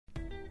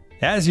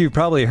As you've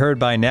probably heard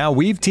by now,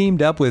 we've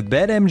teamed up with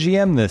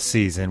BetMGM this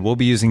season. We'll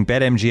be using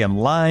BetMGM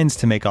lines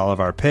to make all of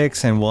our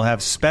picks, and we'll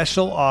have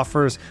special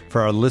offers for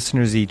our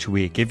listeners each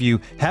week. If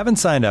you haven't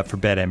signed up for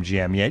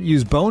BetMGM yet,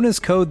 use bonus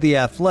code The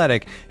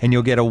Athletic, and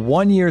you'll get a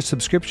 1-year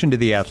subscription to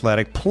The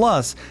Athletic,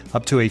 plus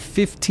up to a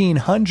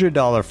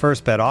 $1,500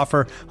 first bet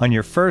offer on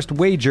your first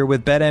wager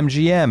with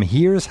BetMGM.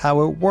 Here's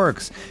how it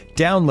works.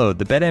 Download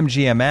the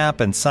BetMGM app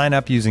and sign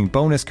up using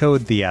bonus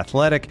code The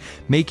Athletic.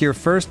 Make your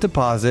first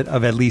deposit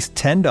of at least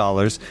 $10.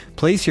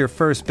 Place your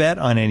first bet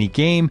on any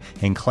game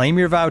and claim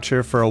your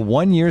voucher for a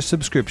 1-year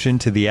subscription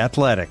to The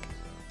Athletic.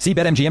 See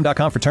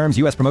BetMGM.com for terms.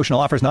 U.S. promotional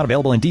offers not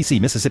available in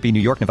D.C., Mississippi, New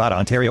York, Nevada,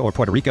 Ontario, or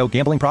Puerto Rico.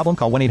 Gambling problem?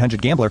 Call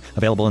 1-800-GAMBLER.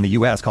 Available in the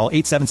U.S. Call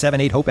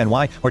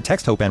 877-8-HOPE-NY or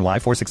text HOPE-NY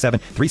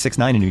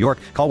 467-369 in New York.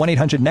 Call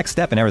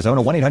 1-800-NEXT-STEP in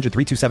Arizona.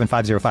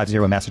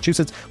 1-800-327-5050 in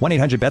Massachusetts.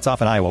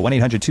 1-800-BETS-OFF in Iowa.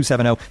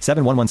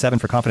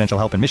 1-800-270-7117 for confidential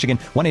help in Michigan.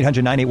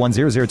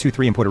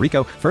 1-800-981-0023 in Puerto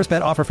Rico. First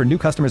bet offer for new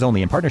customers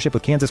only in partnership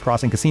with Kansas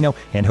Crossing Casino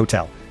and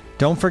Hotel.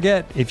 Don't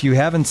forget, if you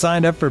haven't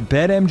signed up for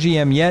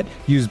BetMGM yet,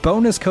 use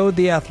bonus code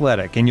The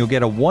Athletic, and you'll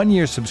get a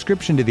 1-year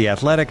subscription to The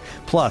Athletic,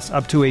 plus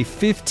up to a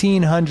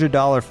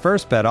 $1,500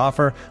 first bet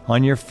offer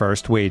on your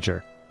first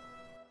wager.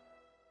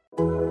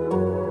 All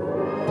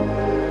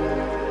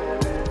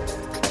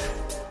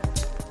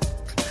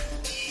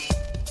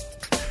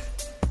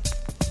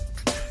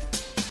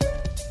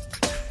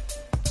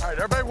right,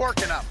 everybody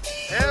working up.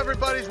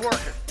 Everybody's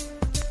working.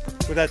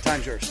 With that,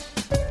 time's yours.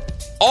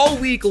 All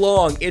week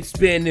long, it's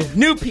been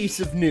new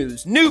piece of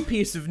news, good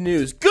piece of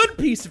news,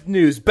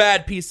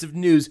 bad piece of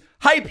news,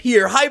 hype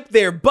here, hype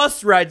there,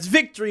 bus rides,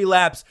 victory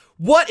laps.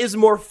 What is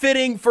more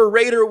fitting for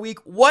Raider Week?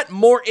 What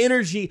more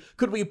energy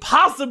could we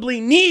possibly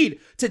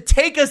need to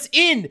take us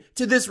in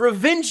to this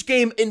revenge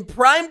game in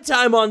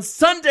primetime on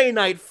Sunday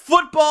Night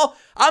Football?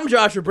 I'm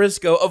Joshua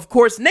Briscoe. Of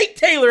course, Nate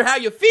Taylor, how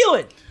you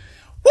feeling?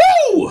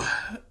 Woo!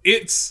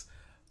 It's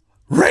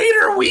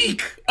Raider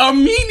Week, a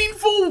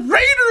meaningful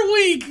Raider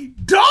Week.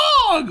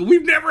 Dog,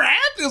 we've never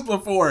had this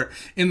before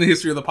in the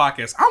history of the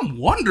podcast. I'm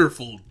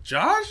wonderful,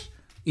 Josh.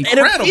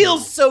 Incredible. And it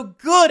feels so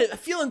good. I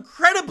feel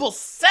incredible.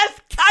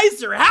 Seth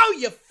Kaiser, how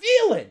you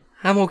feeling?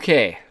 I'm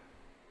okay.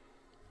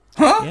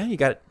 Huh? Yeah,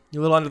 you're a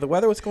little under the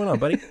weather. What's going on,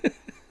 buddy?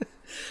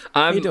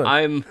 How you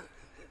doing?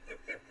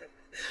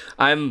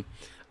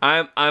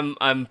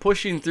 I'm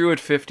pushing through at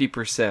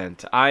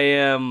 50%. I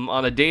am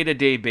on a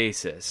day-to-day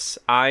basis.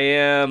 Are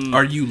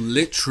you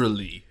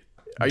literally?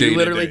 Are you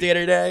literally day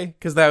to day?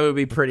 Because that would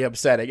be pretty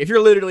upsetting. If you're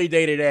literally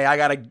day to day, I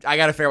gotta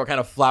figure out what kind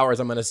of flowers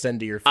I'm gonna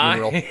send to your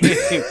funeral.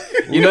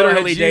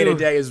 Literally day to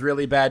day is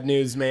really bad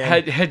news,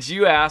 man. Had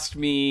you asked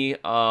me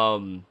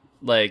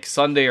like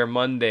Sunday or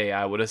Monday,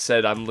 I would have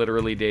said I'm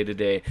literally day to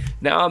day.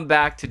 Now I'm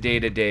back to day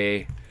to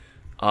day.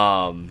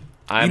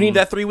 You need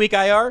that 3-week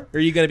IR, or are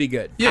you gonna be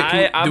good?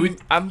 Yeah,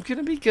 I'm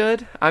gonna be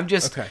good. I'm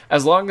just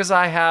as long as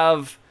I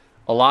have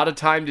a lot of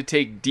time to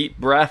take deep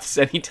breaths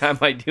anytime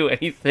I do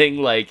anything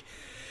like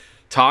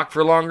talk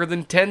for longer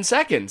than 10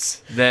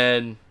 seconds,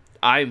 then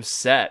I'm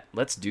set.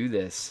 Let's do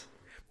this.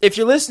 If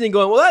you're listening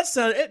going, well, it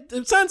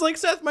sounds like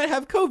Seth might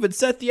have COVID.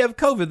 Seth, do you have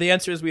COVID? The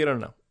answer is we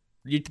don't know.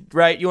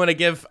 Right? You want to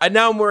give...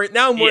 now I'm worried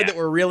that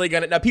we're really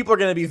going to... Now people are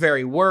going to be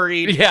very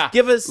worried. Yeah.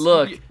 Give us...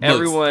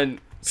 Everyone...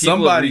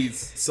 I'm not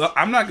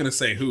going to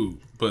say who,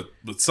 but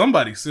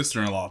somebody's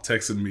sister-in-law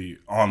texted me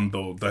on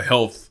the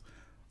health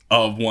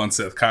of one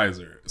Seth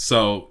Kaiser.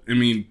 So, I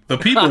mean, the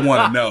people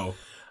want to know.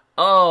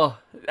 Oh,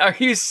 are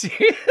you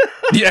serious?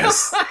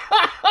 Yes.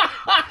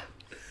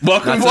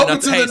 Welcome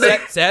to the day.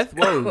 Seth.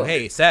 Whoa,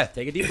 hey, Seth,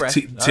 take a deep breath.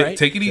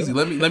 Take it easy.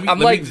 Let me. I'm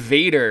like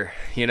Vader,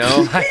 you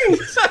know.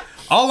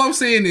 All I'm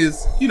saying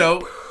is,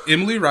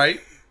 Emily Wright,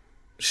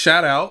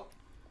 shout out.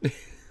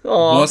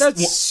 Oh,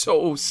 that's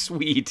so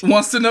sweet.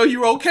 Wants to know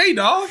you're okay,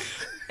 dog.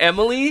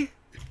 Emily?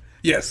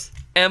 Yes.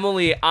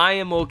 Emily, I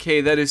am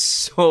okay. That is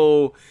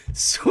so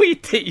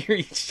sweet that you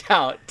reached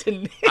out to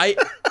me.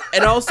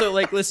 And also,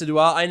 listen,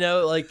 while I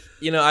know,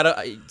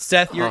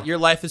 Seth, your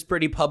life is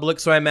pretty public,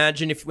 so I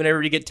imagine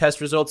whenever you get test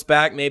results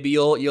back, maybe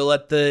you'll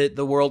let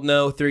the world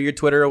know through your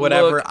Twitter or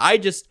whatever. Look,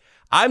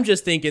 I'm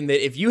just thinking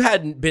that if you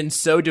hadn't been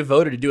so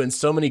devoted to doing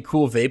so many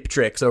cool vape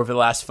tricks over the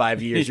last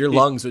 5 years, your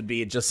lungs would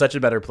be just such a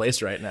better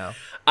place right now.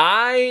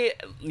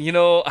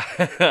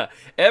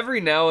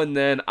 Every now and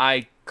then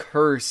I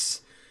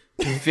curse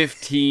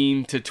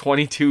 15 to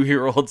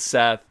 22-year-old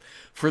Seth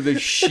for the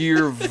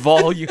sheer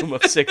volume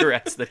of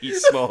cigarettes that he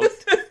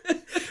smoked.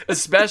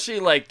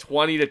 Especially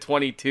 20 to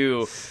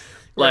 22.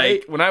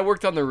 Right. When I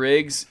worked on the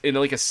rigs in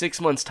a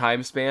 6 months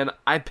time span,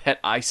 I bet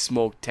I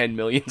smoked 10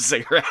 million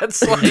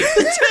cigarettes.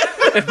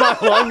 And my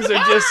lungs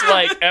are just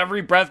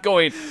every breath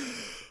going,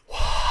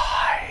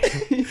 why?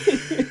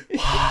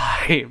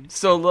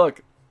 So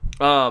look,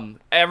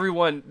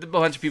 everyone, a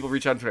bunch of people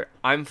reach out on Twitter.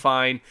 I'm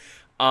fine.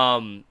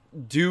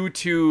 Due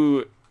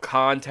to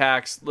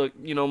contacts, look,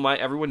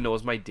 everyone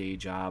knows my day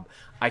job.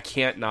 I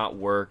can't not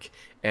work,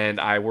 and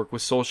I work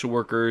with social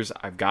workers.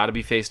 I've got to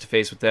be face to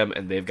face with them,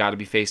 and they've got to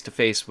be face to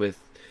face with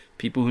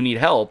people who need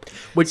help.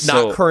 Which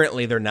not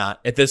currently they're not.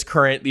 At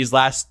these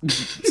last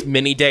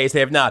many days, they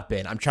have not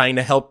been. I'm trying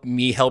to help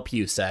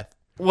you, Seth.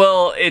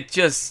 Well,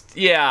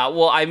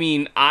 I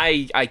mean,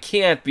 I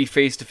can't be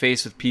face to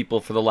face with people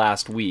for the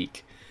last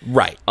week.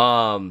 Right.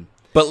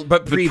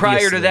 But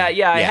prior to that,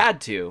 I had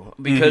to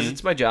because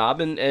it's my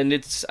job and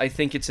I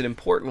think it's an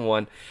important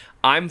one.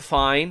 I'm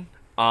fine.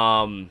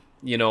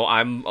 You know,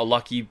 I'm a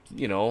lucky,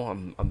 you know,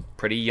 I'm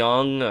pretty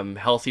young. I'm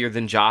healthier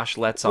than Josh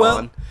lets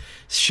on.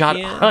 Shut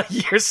up.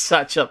 You're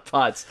such a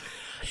putz.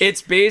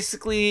 It's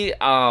basically,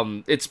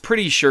 it's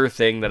pretty sure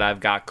thing that I've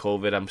got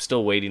COVID. I'm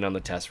still waiting on the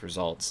test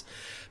results.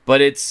 But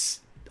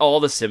it's all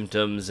the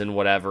symptoms and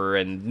whatever.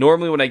 And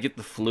normally when I get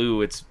the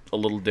flu, it's a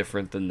little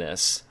different than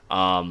this.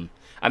 I'm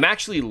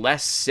actually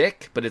less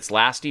sick, but it's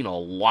lasting a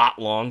lot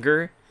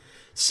longer.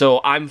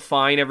 So I'm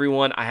fine,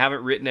 everyone. I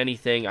haven't written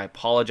anything. I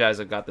apologize.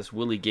 I've got this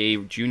Willie Gay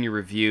Jr.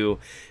 review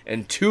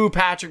and 2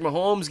 Patrick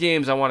Mahomes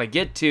games I want to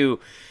get to.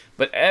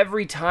 But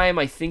every time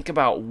I think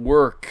about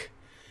work,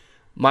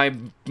 my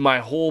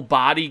whole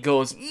body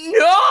goes,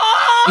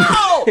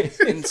 no!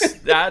 And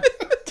that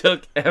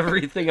took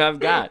everything I've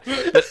got.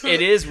 But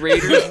it is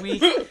Raiders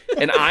week,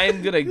 and I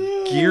am going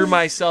to gear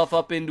myself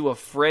up into a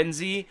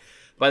frenzy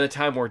by the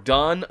time we're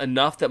done,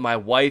 enough that my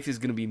wife is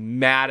going to be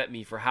mad at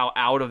me for how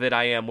out of it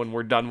I am when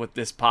we're done with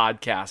this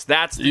podcast.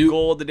 That's the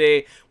goal of the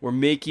day. We're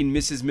making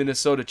Mrs.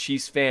 Minnesota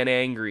Chiefs fan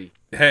angry.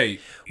 Hey.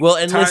 Well,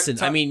 and listen,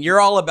 I mean,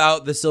 you're all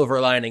about the silver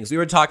linings. We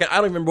were talking, I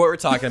don't remember what we were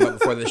talking about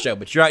before the show,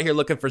 but you're out here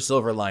looking for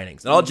silver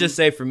linings. And I'll just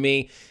say for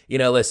me, you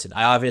know, listen,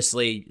 I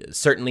obviously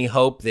certainly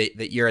hope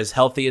that you're as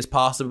healthy as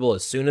possible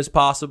as soon as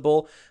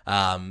possible.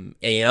 And,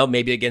 you know,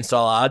 maybe against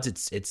all odds,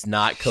 it's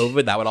not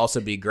COVID. That would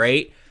also be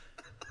great.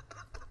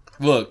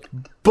 Look,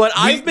 but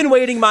I've been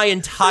waiting my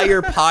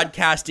entire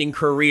podcasting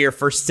career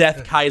for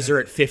Seth Kaiser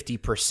at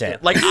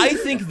 50%. Like, I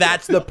think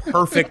that's the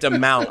perfect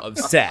amount of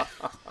Seth.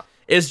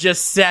 Is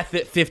just Seth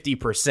at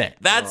 50%.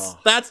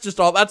 That's just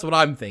all. That's what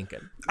I'm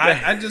thinking.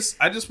 I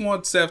just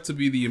want Seth to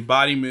be the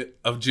embodiment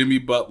of Jimmy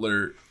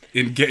Butler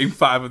in Game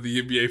 5 of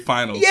the NBA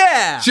Finals.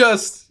 Yeah,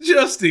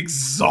 just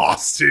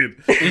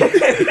exhausted.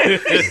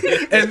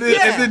 and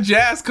then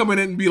Jazz coming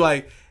in and be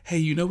like, hey,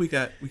 you know we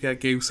got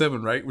Game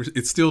 7, right?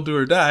 It's still do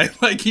or die.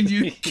 Like, can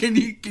you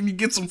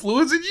get some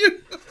fluids in you?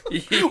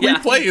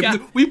 Yeah,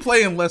 we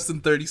play in less than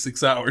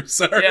 36 hours.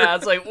 Sorry. Yeah,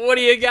 it's like, what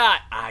do you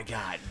got? I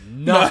got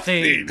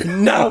nothing.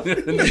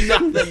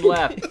 Nothing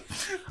left.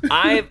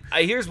 I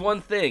here's one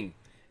thing,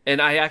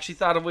 and I actually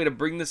thought of a way to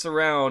bring this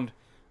around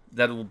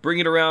that will bring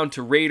it around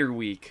to Raider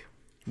Week.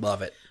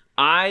 Love it.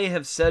 I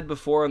have said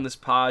before on this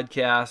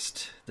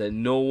podcast that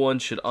no one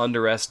should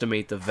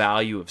underestimate the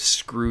value of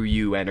screw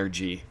you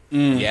energy.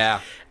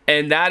 Yeah.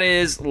 And that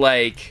is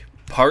like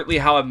partly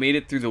how I've made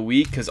it through the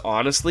week, because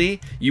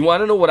honestly, you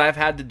want to know what I've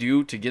had to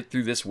do to get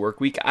through this work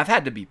week? I've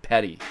had to be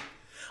petty.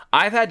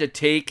 I've had to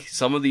take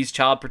some of these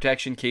child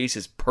protection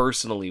cases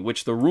personally,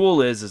 which the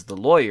rule is the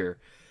lawyer,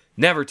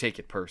 never take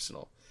it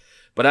personal.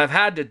 But I've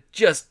had to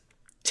just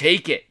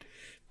take it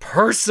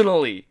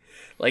personally.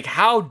 Like,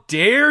 how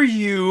dare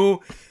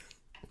you...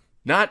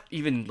 Not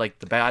even, like,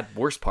 the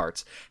worst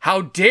parts. How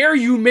dare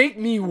you make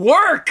me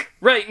work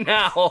right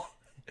now?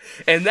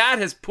 And that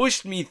has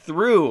pushed me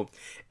through.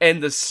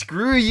 And the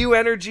screw you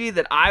energy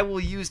that I will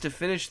use to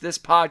finish this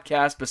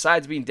podcast,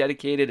 besides being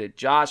dedicated at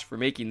Josh for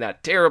making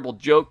that terrible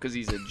joke because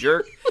he's a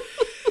jerk,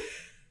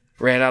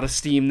 ran out of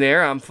steam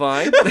there. I'm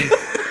fine.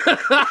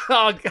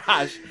 Oh,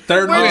 gosh.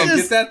 Third win.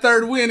 Get that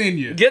third win in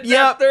you. Get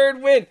that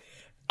third win.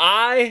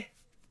 I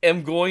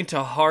am going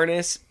to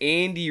harness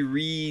Andy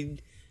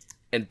Reid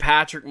and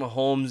Patrick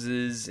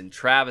Mahomes's and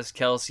Travis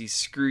Kelce's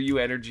screw you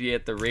energy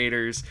at the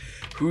Raiders,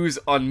 whose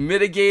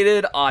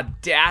unmitigated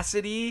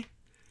audacity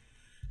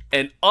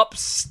and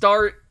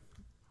upstart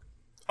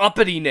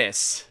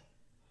uppityness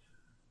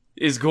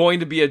is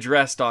going to be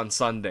addressed on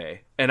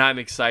Sunday, and I'm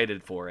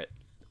excited for it.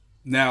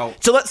 Now,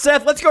 so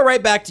Seth, let's go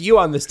right back to you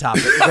on this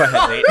topic. Go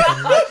ahead, Nate.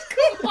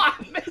 Come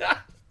on, man.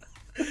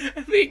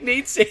 I make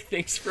Nate say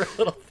things for a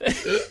little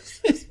bit.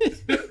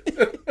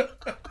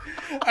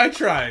 I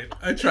tried.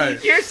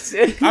 You're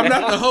sick. I'm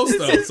not the host,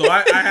 though, so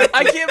I have to.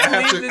 I can't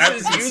believe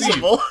this is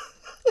usable.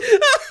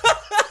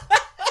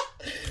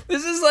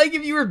 This is like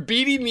if you were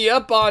beating me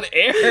up on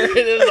air, and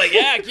it was like,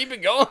 yeah, keep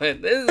it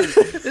going.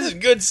 This is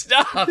good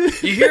stuff.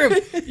 You hear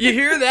him? You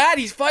hear that?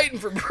 He's fighting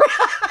for pride.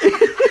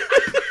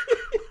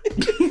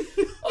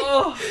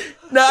 Oh.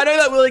 No, I know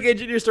that Willie Gay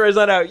Jr. story is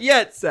not out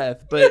yet,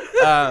 Seth, but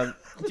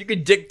you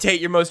could dictate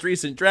your most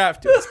recent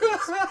draft to us.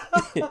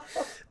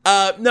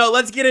 No,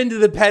 let's get into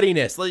the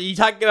pettiness. You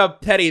talking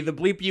about petty, the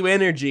bleep you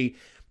energy.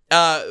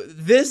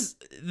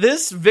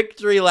 This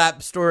victory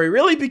lap story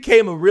really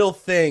became a real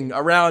thing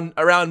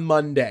around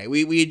Monday.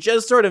 We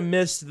just sort of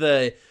missed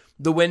the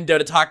window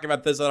to talk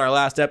about this on our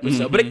last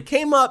episode, but it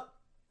came up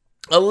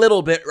a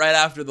little bit right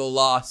after the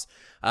loss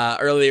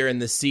earlier in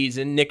the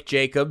season. Nick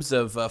Jacobs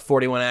of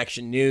 41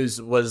 Action News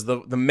was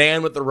the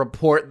man with the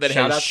report that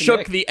has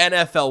shook the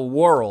NFL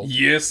world.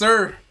 Yes,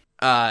 sir.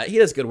 He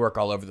does good work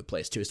all over the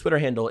place too. His Twitter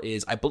handle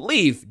is, I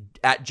believe,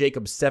 at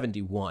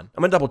Jacob71. I'm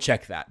gonna double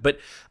check that. But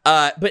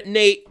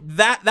Nate,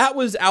 that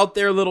was out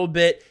there a little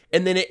bit,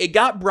 and then it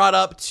got brought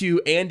up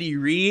to Andy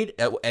Reid.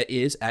 It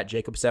is at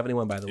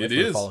Jacob71, by the way. If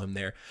you follow him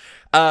there.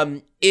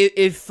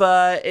 If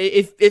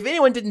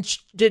anyone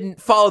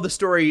didn't follow the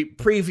story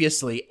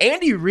previously,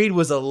 Andy Reid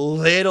was a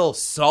little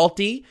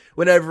salty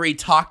whenever he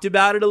talked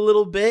about it a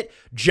little bit.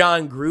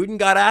 John Gruden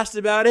got asked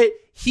about it.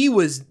 He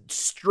was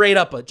straight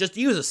up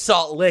he was a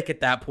salt lick at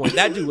that point.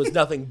 That dude was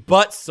nothing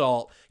but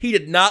salt. He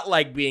did not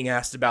like being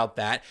asked about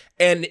that.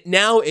 And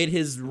now it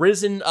has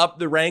risen up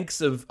the ranks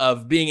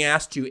of being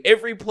asked to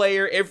every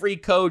player, every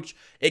coach.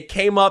 It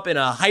came up in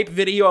a hype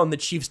video on the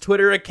Chiefs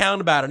Twitter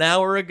account about an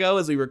hour ago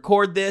as we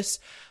record this.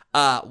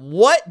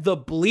 What the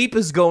bleep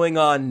is going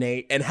on,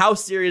 Nate, and how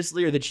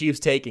seriously are the Chiefs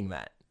taking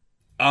that?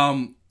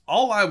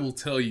 All I will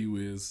tell you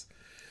is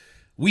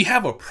we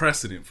have a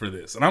precedent for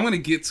this, and I'm going to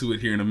get to it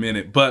here in a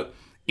minute, but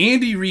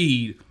Andy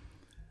Reid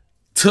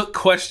took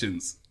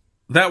questions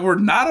that were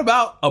not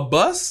about a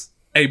bus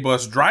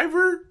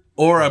driver,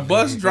 or a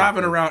bus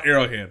driving around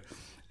Arrowhead,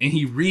 and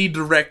he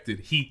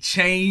redirected. He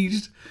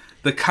changed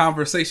the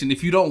conversation.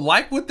 If you don't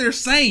like what they're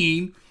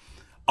saying,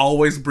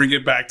 always bring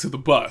it back to the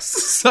bus.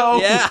 So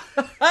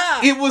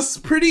it was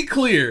pretty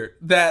clear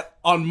that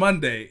on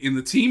Monday in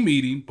the team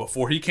meeting,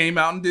 before he came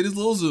out and did his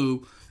little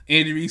Zoom,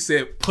 Andy Reid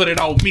said, put it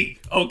on me,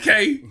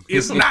 okay?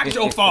 It's not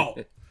your fault.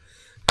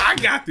 I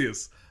got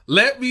this.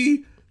 Let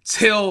me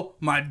tell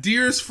my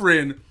dearest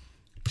friend,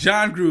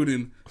 John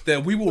Gruden,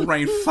 that we will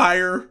rain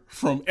fire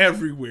from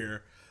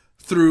everywhere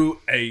through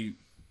a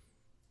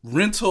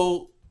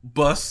rental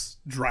bus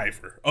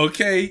driver,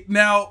 okay?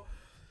 Now,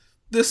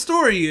 the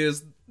story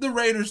is the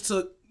Raiders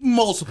took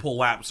multiple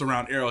laps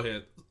around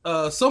Arrowhead.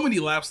 So many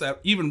laps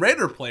that even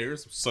Raider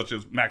players, such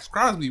as Max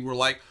Crosby, were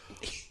like,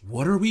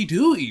 what are we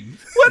doing?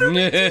 What are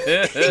we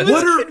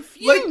doing?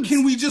 Like,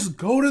 can we just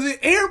go to the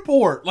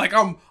airport? Like,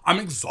 I'm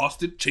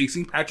exhausted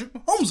chasing Patrick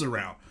Mahomes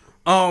around.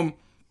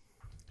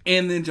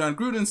 And then John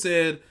Gruden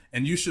said,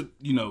 and you should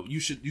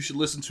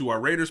listen to our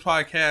Raiders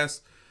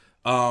podcast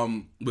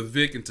with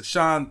Vic and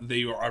Tashawn.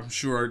 They are, I'm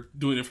sure,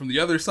 doing it from the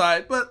other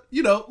side. But,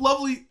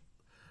 lovely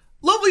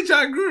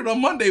John Gruden on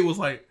Monday was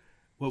like,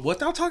 well, what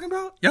y'all talking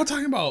about? Y'all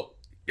talking about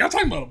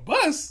a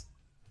bus?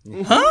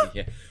 Huh?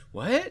 Yeah.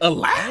 What? A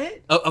lap?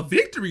 A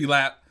victory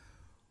lap?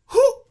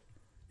 Who?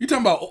 You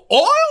talking about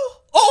oil?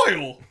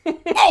 Oil?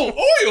 Oh,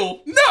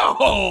 oil?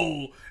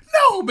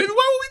 No, baby.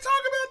 Why would we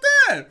talk about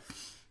that?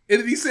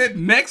 And then he said,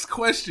 next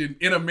question,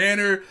 in a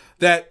manner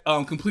that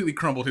completely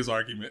crumbled his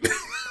argument.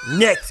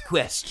 Next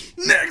question.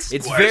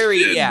 It's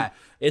very,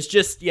 it's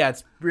just,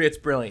 it's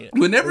brilliant.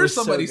 Whenever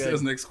somebody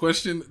says next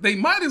question, they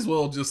might as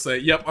well just say,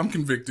 yep, I'm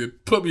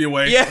convicted. Put me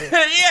away.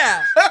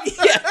 Yeah,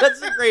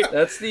 that's a great.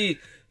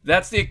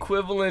 That's the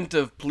equivalent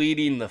of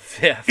pleading the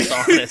fifth,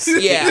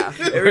 honestly. Yeah,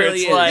 it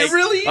really is. Like, it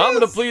really is. I'm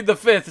going to plead the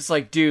fifth. It's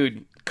like,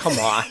 dude, come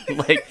on.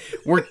 Like,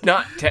 we're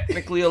not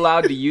technically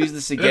allowed to use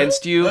this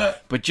against you,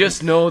 but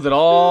just know that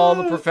all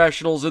the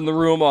professionals in the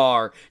room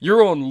are.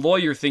 Your own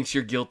lawyer thinks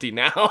you're guilty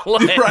now.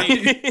 Like,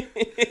 right.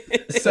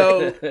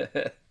 So,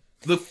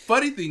 the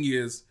funny thing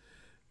is,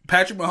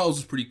 Patrick Mahomes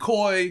was pretty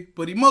coy,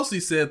 but he mostly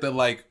said that,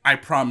 like, I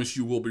promise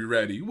you we'll be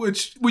ready,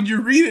 which, when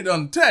you read it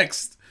on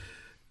text,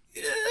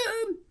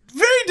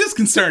 very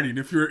disconcerting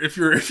if you're a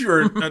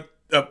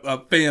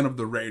fan of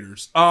the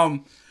Raiders.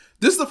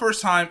 This is the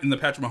first time in the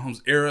Patrick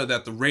Mahomes era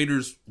that the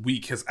Raiders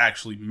week has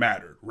actually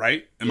mattered,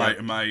 right? Do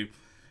I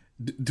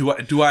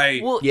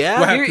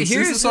have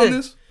consensus on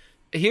this?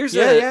 Here's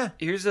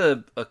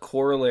a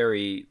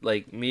corollary,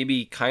 like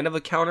maybe kind of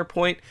a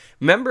counterpoint.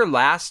 Remember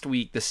last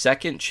week, the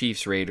second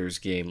Chiefs-Raiders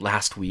game,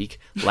 last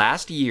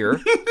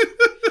year.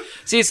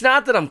 See, it's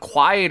not that I'm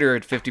quieter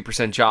at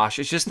 50%, Josh.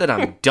 It's just that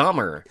I'm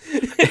dumber.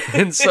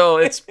 And so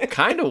it's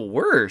kind of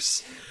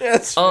worse.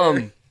 That's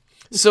fair.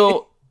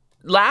 So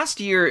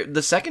last year,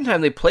 the second time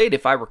they played,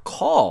 if I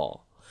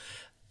recall,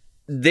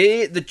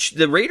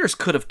 the Raiders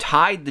could have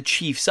tied the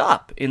Chiefs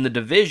up in the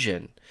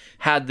division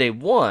had they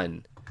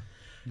won.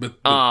 But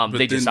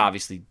they just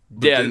obviously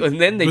did, and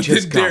then they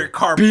just got Derek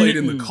Carr played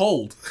in the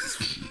cold.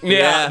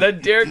 Yeah, then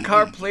Derek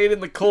Carr played in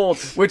the cold.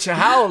 Which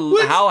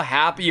how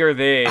happy are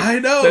they? I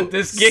know that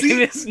this game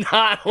is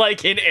not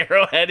like in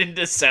Arrowhead in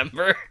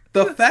December.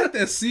 The fact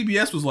that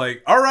CBS was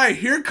like, "All right,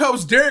 here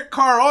comes Derek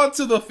Carr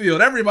onto the field.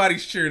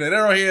 Everybody's cheering at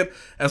Arrowhead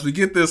as we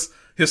get this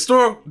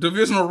historic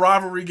divisional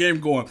rivalry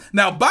game going."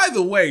 Now, by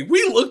the way,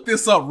 we looked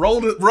this up.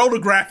 Roll the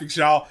graphics,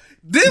 y'all.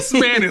 This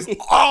man is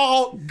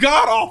all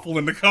god-awful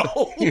in the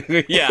cold.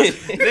 Yeah,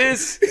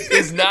 this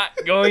is not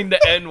going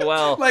to end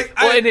well.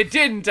 And it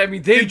didn't. I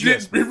mean,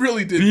 it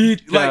really did.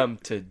 Beat them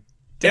to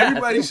death.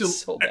 Everybody should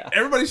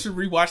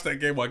rewatch that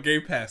game on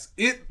Game Pass.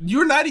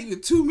 You're not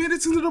even 2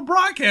 minutes into the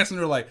broadcast, and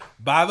they're like,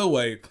 by the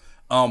way,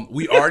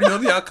 we already know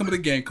the outcome of the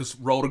game because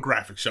roll the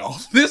graphics, y'all.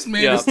 This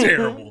man is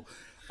terrible.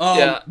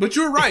 But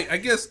you're right. I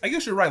guess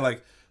you're right.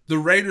 Like, the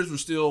Raiders were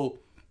still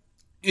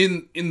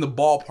in the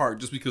ballpark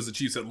just because the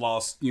Chiefs had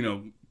lost,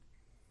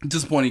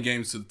 disappointing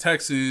games to the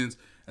Texans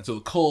and to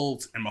the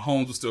Colts, and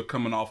Mahomes was still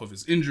coming off of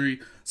his injury.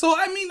 So,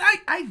 I mean,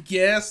 I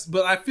guess,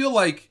 but I feel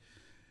like,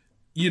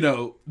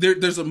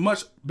 there's a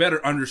much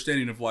better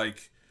understanding of,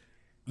 like,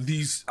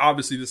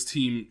 obviously this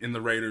team in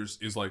the Raiders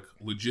is, like,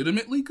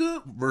 legitimately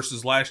good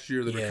versus last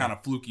year that are kind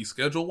of fluky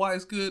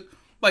schedule-wise good.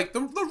 Like,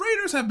 the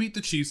Raiders have beat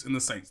the Chiefs and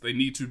the Saints. They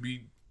need to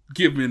be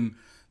given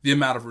the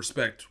amount of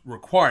respect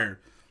required.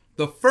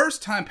 The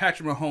first time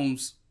Patrick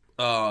Mahomes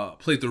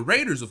played the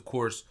Raiders, of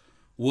course,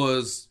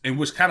 and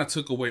which kind of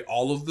took away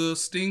all of the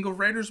sting of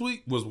Raiders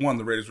Week, was one,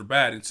 the Raiders were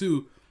bad, and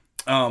two,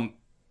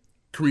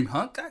 Kareem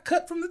Hunt got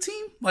cut from the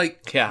team,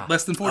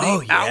 less than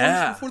 48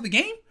 hours before the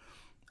game.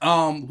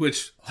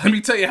 Which, let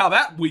me tell you how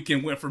that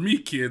weekend went for me,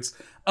 kids.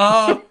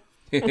 The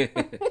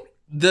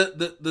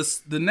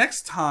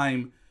next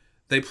time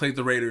they played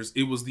the Raiders,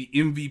 it was the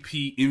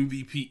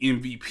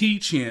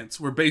MVP chance,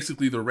 where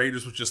basically the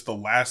Raiders was just the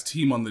last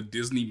team on the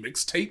Disney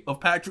mixtape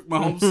of Patrick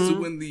Mahomes to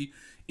win the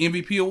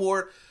MVP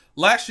award.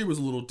 Last year was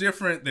a little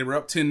different. They were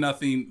up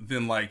 10-0.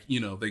 Then,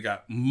 they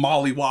got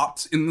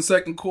mollywopped in the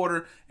second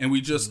quarter, and we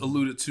just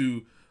alluded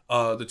to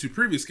the two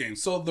previous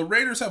games. So the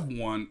Raiders have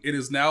won. It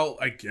is now,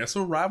 I guess,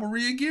 a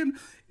rivalry again.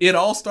 It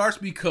all starts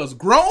because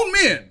grown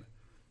men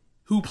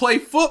who play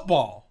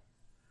football,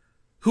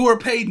 who are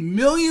paid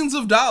millions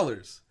of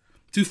dollars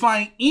to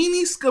find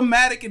any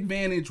schematic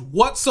advantage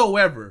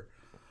whatsoever,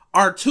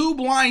 are too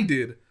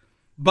blinded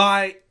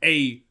by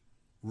a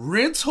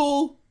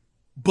rental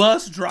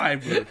bus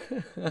driver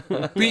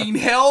being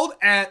held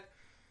at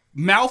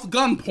mouth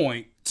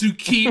gunpoint to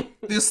keep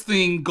this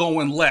thing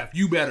going left.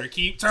 You better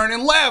keep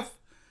turning left,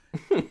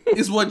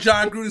 is what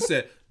John Gruden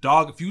said.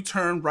 Dog, if you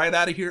turn right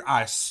out of here,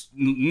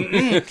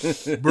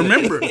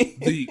 remember,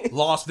 the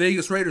Las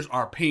Vegas Raiders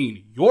are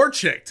paying your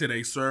check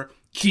today, sir.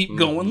 Keep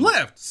going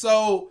left.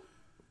 So,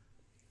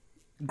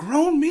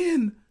 grown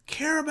men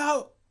care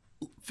about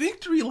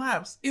victory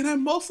laps in a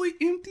mostly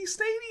empty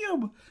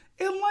stadium.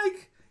 And,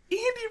 Andy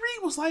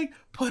Reid was like,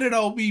 put it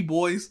on me,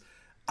 boys.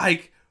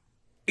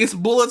 It's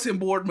bulletin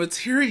board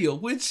material,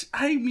 which,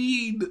 I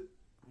mean,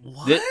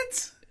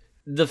 what?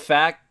 The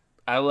fact,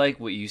 I like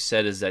what you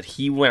said, is that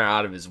he went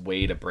out of his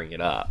way to bring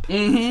it up.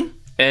 Mm-hmm.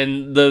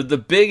 And the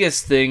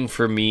biggest thing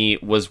for me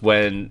was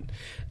was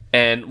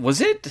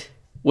it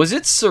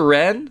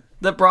Seren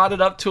that brought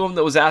it up to him,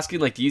 that was asking,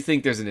 do you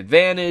think there's an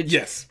advantage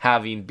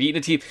having beaten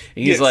a team?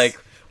 And he's like,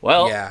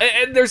 well,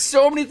 and there's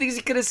so many things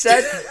he could have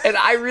said, and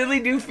I really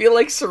do feel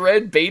like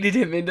Seren baited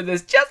him into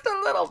this just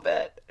a little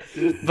bit.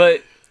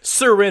 But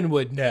Seren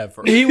would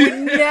never. He would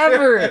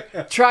never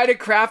try to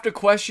craft a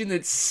question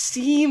that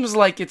seems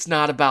like it's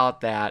not about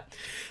that.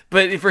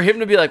 But for him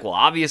to be like, well,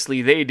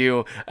 obviously they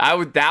do,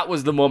 that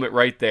was the moment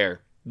right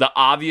there. The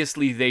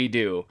obviously they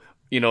do.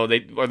 They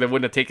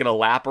wouldn't have taken a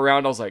lap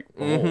around. I was like,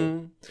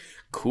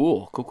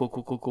 Cool.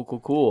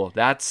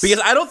 That's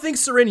because I don't think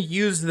Seren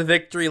used the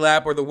victory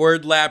lap or the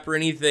word lap or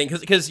anything,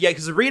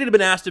 because Reid had been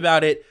asked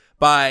about it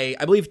by,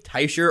 I believe,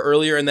 Teicher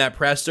earlier in that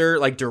presser,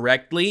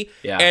 directly,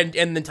 and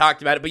then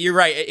talked about it. But you're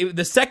right.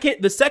 The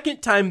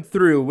second time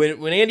through,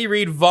 when Andy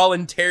Reid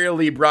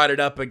voluntarily brought it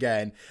up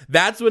again,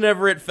 that's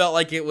whenever it felt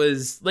like it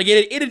was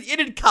it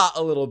had caught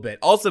a little bit.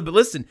 Also, but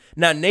listen,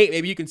 now Nate,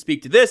 maybe you can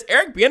speak to this.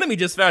 Eric Bieniemy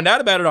just found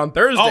out about it on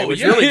Thursday,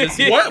 which really just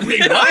what?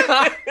 Wait,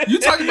 what? You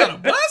talking about a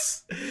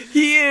bus?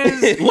 He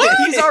is.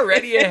 He's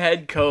already a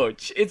head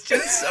coach. It's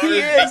just so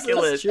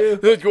ridiculous.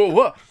 That's true.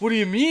 What do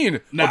you mean?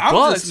 Now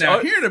I'm just now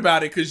hearing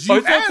about it because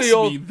you asked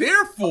me.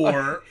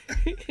 Therefore,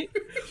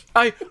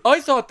 I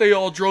thought they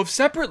all drove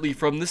separately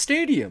from the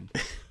stadium.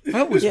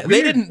 That was weird.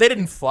 They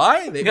didn't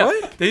fly.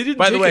 What? They didn't.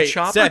 By the way, a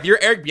chopper? Seth, your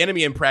Eric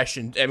Bieniemy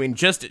impression, I mean,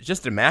 just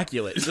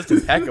immaculate, just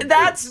impeccable.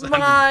 That's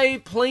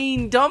my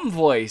plain dumb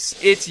voice.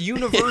 It's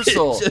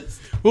universal.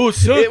 Seth,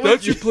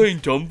 that's your plain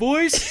dumb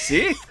voice.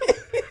 See?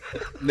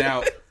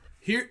 Now,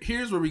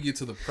 here's where we get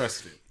to the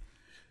precedent.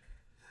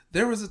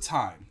 There was a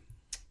time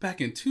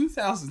back in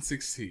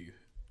 2016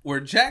 where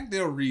Jack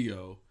Del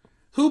Rio,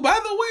 who, by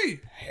the way,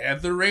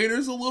 had the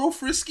Raiders a little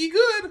frisky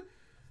good,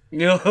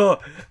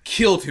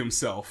 killed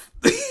himself.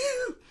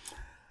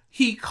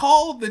 He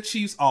called the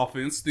Chiefs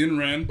offense, then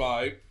ran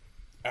by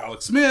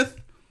Alex Smith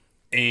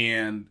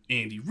and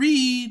Andy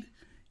Reid,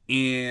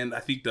 and I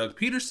think Doug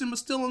Peterson was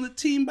still on the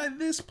team by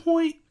this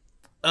point.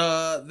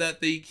 Jack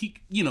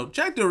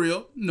Del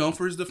Rio, known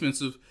for his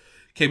defensive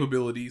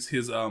capabilities,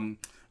 his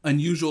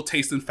unusual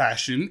taste in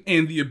fashion,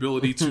 and the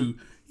ability to,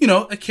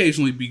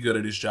 occasionally be good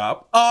at his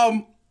job.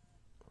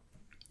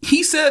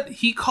 He said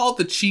he called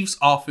the Chiefs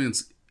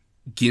offense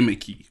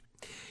gimmicky.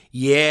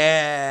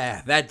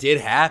 Yeah, that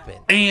did happen.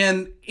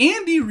 And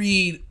Andy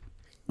Reid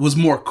was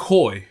more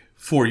coy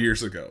 4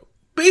 years ago.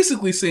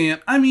 Basically saying,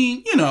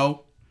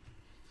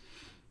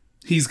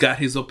 he's got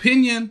his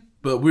opinion,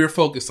 but we're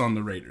focused on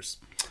the Raiders.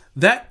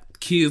 That,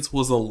 kids,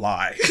 was a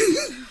lie.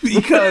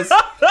 Because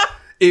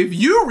if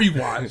you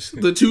rewatch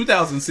the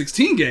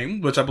 2016 game,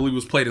 which I believe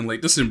was played in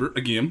late December,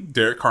 again,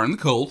 Derek Carr in the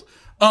cold,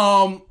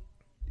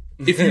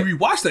 if you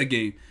rewatch that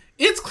game,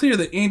 it's clear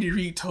that Andy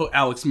Reid told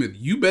Alex Smith,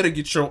 you better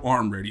get your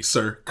arm ready,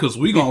 sir, because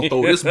we're going to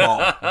throw this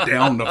ball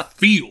down the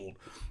field.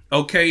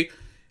 Okay?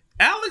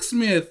 Alex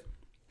Smith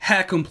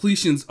had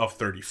completions of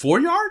 34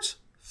 yards,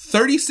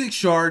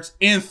 36 yards,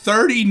 and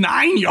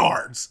 39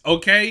 yards,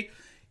 okay?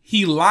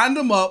 He lined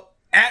them up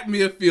at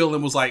midfield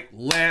and was like,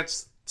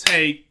 let's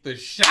take the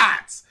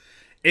shots.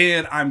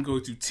 And I'm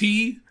going to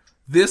tee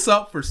this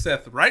up for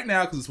Seth right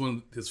now because it's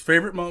one of his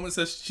favorite moments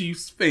as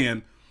Chiefs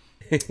fan.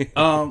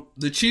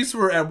 The Chiefs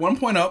were at 1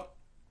 point up.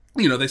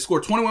 You know, they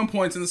scored 21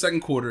 points in the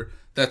second quarter.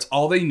 That's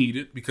all they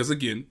needed because,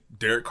 again,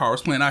 Derek Carr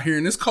was playing out here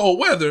in this cold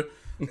weather.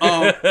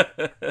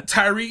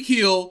 Tyreek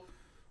Hill,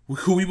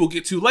 who we will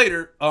get to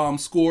later,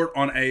 scored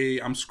on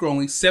I'm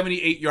scrolling,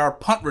 78-yard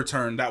punt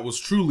return that was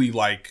truly,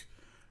 like,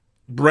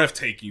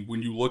 breathtaking.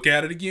 When you look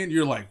at it again,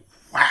 you're like,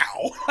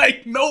 wow.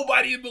 Like,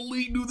 nobody in the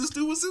league knew this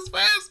dude was this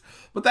fast.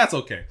 But that's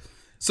okay.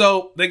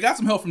 So they got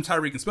some help from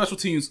Tyreek and special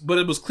teams, but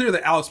it was clear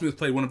that Alex Smith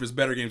played one of his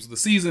better games of the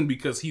season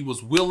because he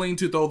was willing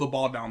to throw the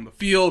ball down the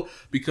field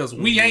because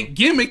we ain't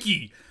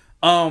gimmicky,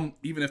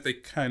 even if they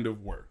kind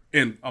of were.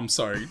 And I'm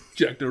sorry,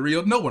 Jack Del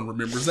Rio, no one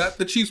remembers that.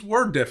 The Chiefs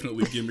were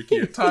definitely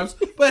gimmicky at times.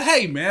 But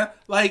hey, man,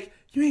 like,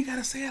 you ain't got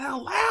to say it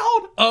out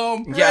loud.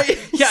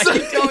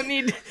 You don't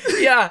need,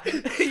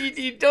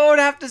 you don't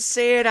have to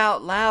say it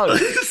out loud.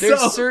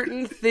 There's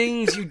certain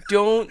things you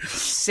don't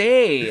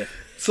say.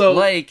 So,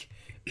 like,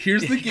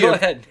 here's the gift. Go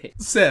ahead,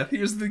 Nate. Seth,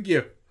 here's the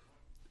gift.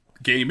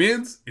 Game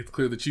ends. It's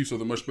clear the Chiefs are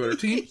the much better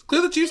team. It's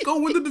clear the Chiefs going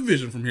to win the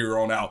division from here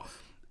on out.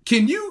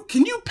 Can you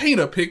paint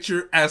a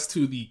picture as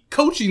to the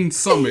coaching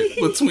summit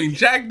between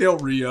Jack Del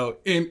Rio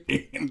and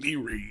Andy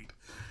Reid?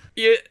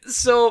 Yeah,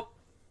 so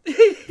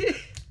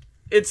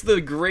it's the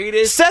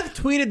greatest. Seth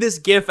tweeted this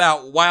GIF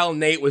out while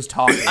Nate was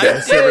talking.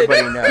 Just so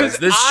everybody knows.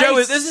 This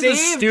is the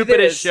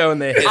stupidest show in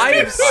the history I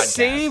of podcasts.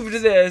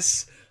 saved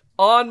this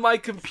on my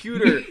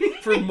computer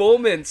for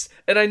moments,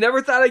 and I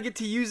never thought I'd get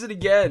to use it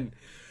again.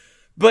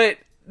 But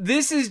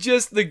this is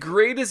just the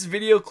greatest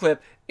video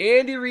clip.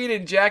 Andy Reid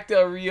and Jack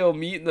Del Rio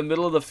meet in the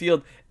middle of the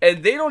field,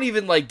 and they don't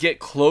even, like, get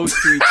close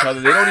to each other.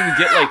 They don't even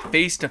get, like,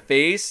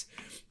 face-to-face.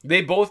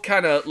 They both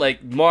kind of,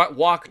 like,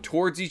 walk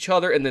towards each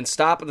other and then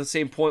stop at the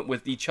same point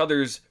with each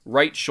other's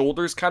right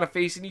shoulders kind of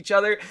facing each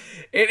other.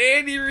 And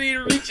Andy Reid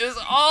reaches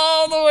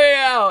all the way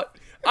out.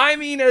 I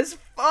mean, as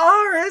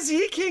far as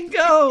he can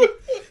go.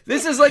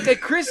 This is like a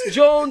Chris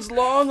Jones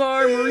long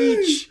arm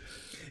reach.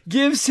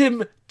 Gives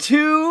him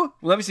two,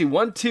 let me see,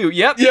 1, 2.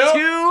 Yep.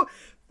 2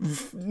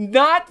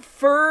 not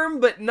firm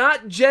but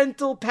not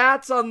gentle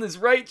pats on this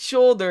right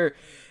shoulder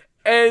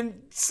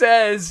and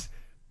says,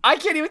 I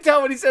can't even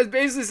tell what he says,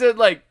 basically said,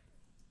 like,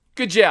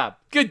 good job,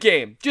 good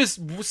game.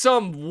 Just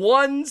some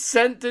one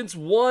sentence,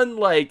 one,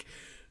 like,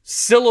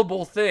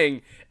 syllable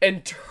thing,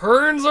 and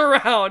turns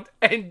around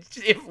and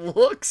it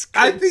looks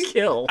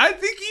kill. I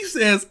think he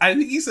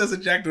says to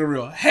Jack Del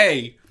Rio,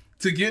 hey,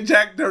 to get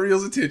Jack Del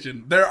Rio's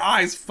attention, their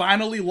eyes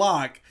finally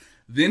lock.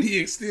 Then he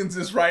extends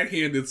his right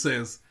hand and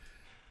says,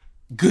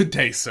 good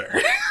day,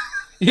 sir.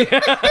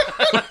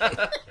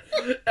 I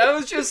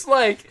was just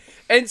like,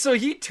 and so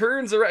he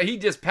turns around, he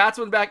just pats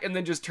one back and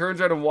then just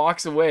turns around and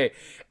walks away.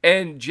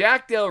 And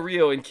Jack Del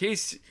Rio, in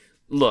case,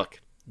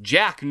 look,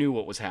 Jack knew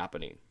what was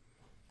happening.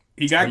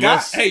 He got.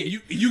 Hey,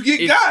 you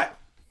get got.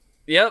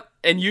 Yep,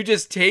 and you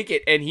just take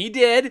it, and he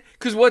did,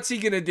 because what's he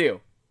gonna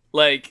do?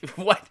 Like,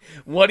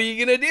 what are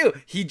you gonna do?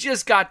 He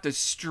just got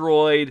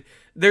destroyed.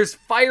 There's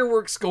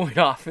fireworks going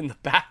off in the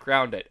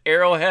background at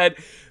Arrowhead.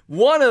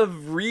 One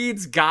of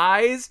Reed's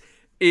guys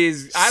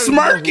is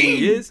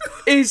smirking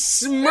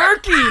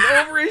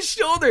over his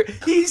shoulder.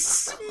 He's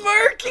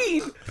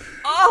smirking.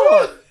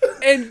 Oh,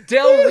 and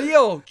Del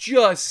Rio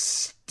just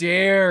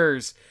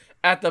stares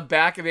at the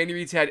back of Andy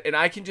Reid's head. And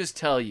I can just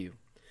tell you,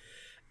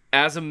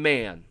 as a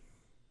man,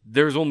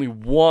 there's only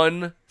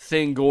one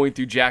thing going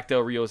through Jack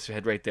Del Rio's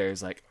head right there.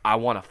 Is like, I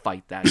want to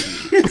fight that dude.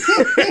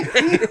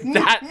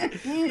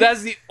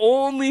 That's the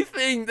only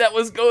thing that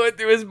was going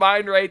through his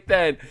mind right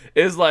then.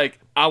 Is like,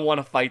 I want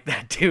to fight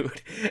that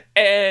dude.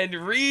 And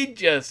Reid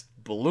just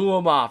blew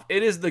him off.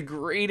 It is the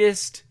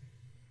greatest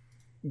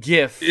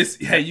gif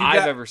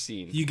I've ever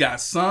seen. You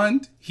got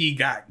sunned. He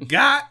got.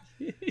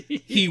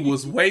 He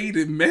was weighed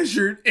and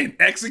measured and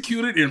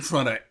executed in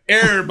front of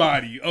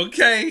everybody.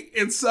 Okay?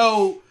 And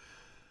so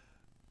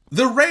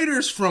the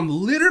Raiders, from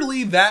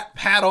literally that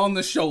pat on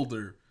the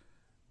shoulder,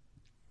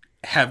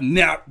 have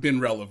not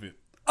been relevant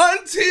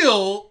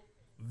until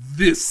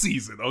this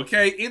season,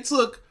 okay? It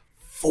took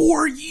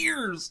 4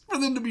 years for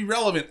them to be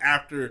relevant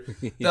after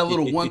that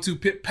little 1-2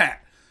 pit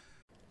pat.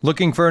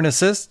 Looking for an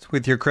assist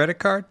with your credit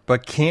card,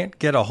 but can't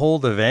get a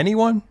hold of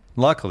anyone?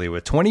 Luckily,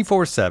 with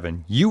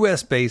 24/7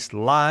 U.S.-based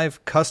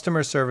live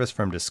customer service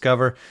from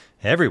Discover,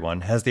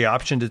 everyone has the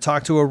option to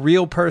talk to a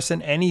real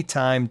person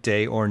anytime,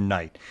 day or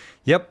night.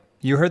 Yep,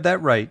 you heard that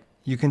right.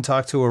 You can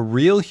talk to a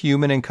real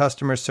human in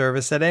customer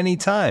service at any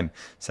time.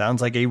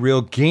 Sounds like a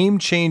real game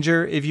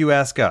changer if you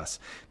ask us.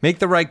 Make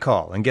the right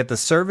call and get the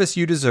service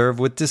you deserve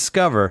with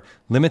Discover.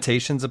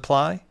 Limitations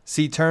apply.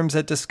 See terms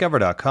at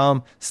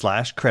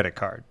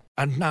discover.com/creditcard.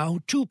 And now,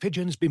 2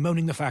 pigeons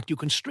bemoaning the fact you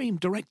can stream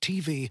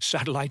DirecTV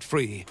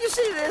satellite-free. You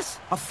see this?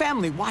 A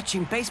family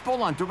watching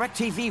baseball on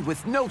DirecTV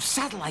with no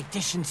satellite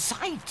dish in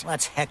sight.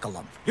 Let's heckle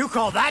them. You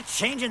call that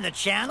changing the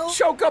channel?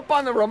 Choke up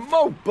on the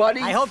remote,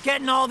 buddy. I hope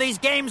getting all these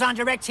games on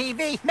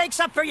DirecTV makes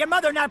up for your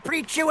mother not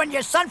pre-chewing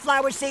your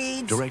sunflower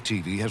seeds.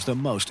 DirecTV has the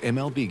most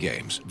MLB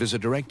games.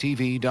 Visit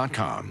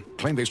DirecTV.com.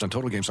 Claim based on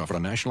total games offered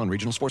on national and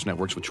regional sports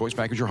networks with choice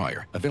package or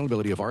higher.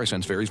 Availability of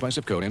RSNs varies by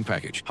zip code and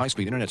package.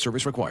 High-speed internet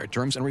service required.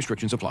 Terms and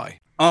restrictions apply.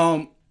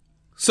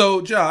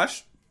 So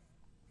Josh,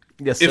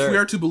 Yes, if sir. we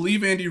are to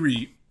believe Andy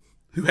Reid,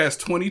 who has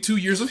 22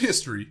 years of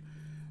history,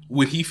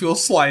 when he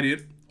feels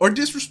slighted or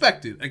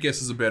disrespected, I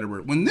guess is a better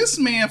word. When this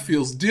man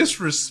feels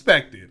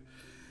disrespected,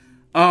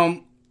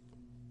 can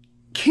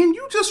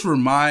you just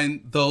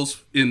remind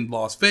those in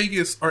Las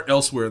Vegas or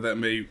elsewhere that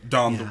may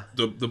don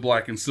the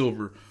black and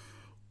silver,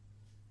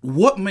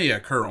 what may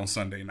occur on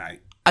Sunday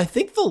night? I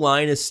think the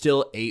line is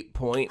still 8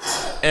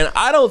 points, and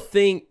I don't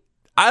think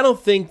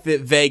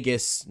that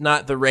Vegas,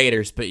 not the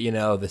Raiders, but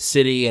the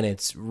city and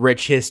its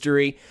rich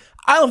history,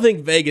 I don't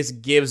think Vegas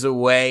gives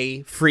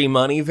away free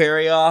money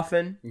very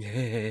often.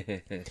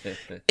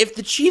 If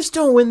the Chiefs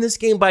don't win this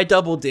game by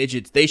double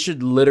digits, they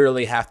should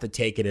literally have to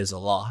take it as a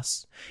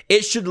loss.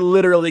 It should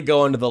literally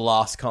go into the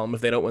loss column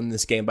if they don't win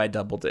this game by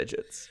double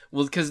digits.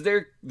 Well, because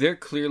they're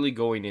clearly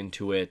going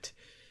into it,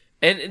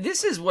 and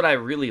this is what I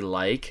really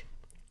like,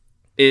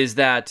 is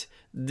that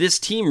this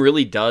team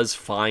really does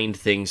find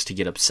things to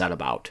get upset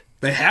about.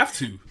 They have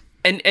to.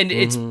 And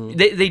it's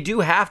they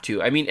do have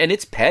to. I mean, and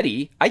it's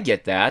petty. I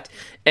get that.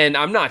 And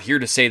I'm not here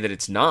to say that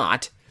it's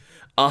not.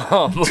 But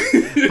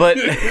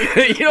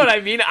you know what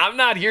I mean? I'm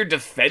not here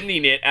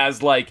defending it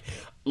as like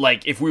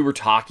if we were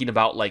talking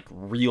about like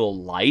real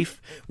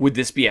life, would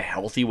this be a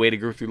healthy way to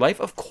go through life?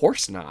 Of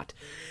course not.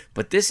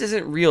 But this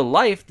isn't real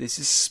life. This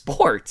is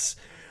sports.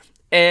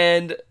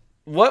 And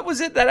what was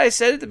it that I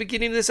said at the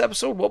beginning of this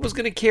episode? What was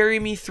going to carry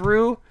me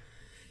through?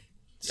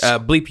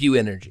 Bleep you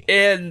energy.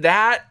 And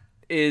that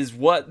is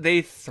what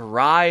they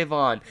thrive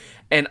on.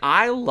 And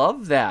I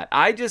love that.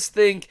 I just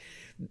think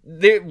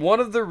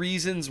one of the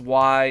reasons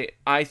why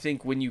I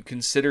think when you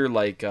consider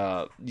like,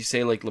 you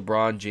say like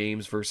LeBron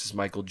James versus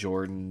Michael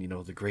Jordan,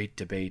 the great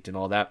debate and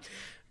all that,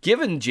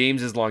 given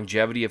James's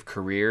longevity of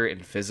career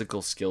and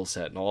physical skill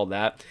set and all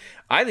that,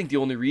 I think the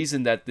only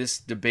reason that this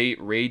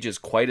debate rages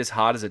quite as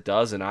hot as it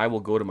does, and I will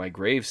go to my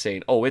grave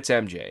saying, oh, it's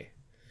MJ.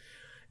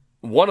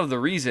 One of the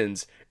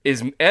reasons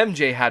is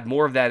MJ had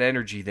more of that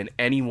energy than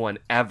anyone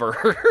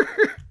ever.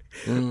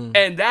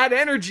 And that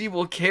energy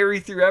will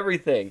carry through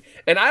everything.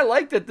 And I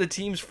like that the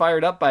team's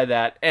fired up by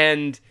that.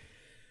 And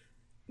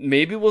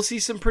maybe we'll see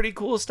some pretty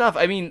cool stuff.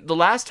 I mean, the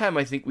last time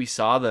I think we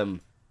saw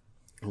them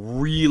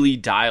really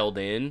dialed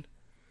in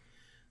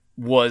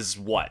was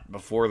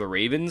before the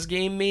Ravens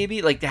game,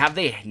 maybe? Like, have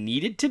they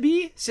needed to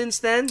be since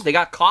then? They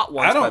got caught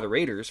once by the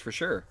Raiders, for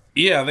sure.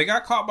 Yeah, they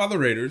got caught by the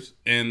Raiders,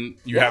 and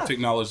you have to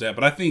acknowledge that.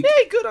 But I think...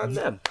 Hey, good on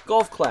them.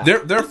 Golf clap.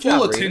 Their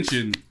full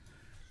attention...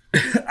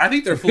 I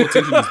think their full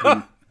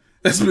attention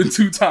has been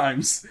 2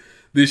 times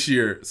this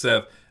year,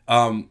 Seth.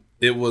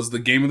 It was the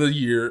game of the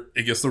year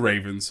against the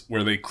Ravens,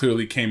 where they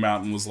clearly came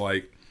out and was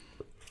like,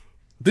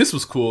 this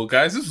was cool,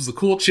 guys. This was a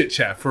cool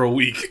chit-chat for a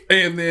week.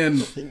 And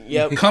then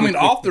coming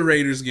off the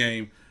Raiders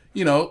game,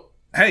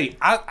 hey,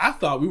 I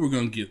thought we were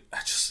going to get...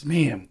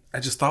 I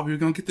just thought we were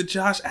going to get the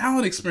Josh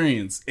Allen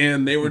experience.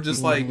 And they were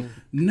just like,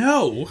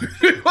 no.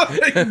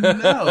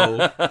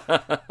 No.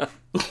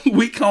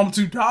 We come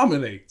to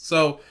dominate.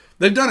 So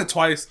they've done it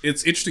twice.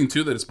 It's interesting,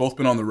 too, that it's both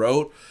been on the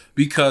road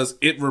because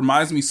it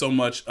reminds me so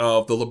much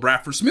of the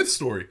LeBradford Smith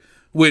story,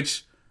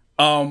 which,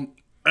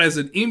 as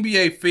an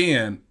NBA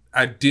fan,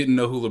 I didn't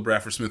know who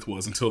LeBradford Smith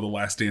was until The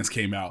Last Dance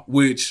came out,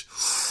 which...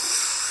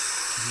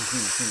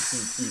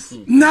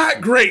 not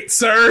great,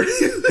 sir.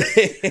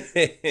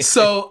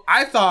 So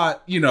I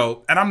thought, and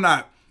I'm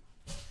not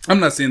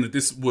saying that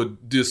this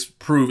would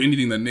disprove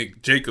anything that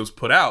Nick Jacobs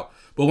put out,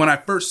 but when I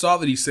first saw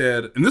that he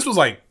said, and this was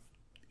like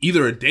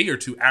either a day or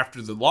two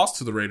after the loss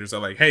to the Raiders,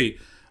 I'm like, hey,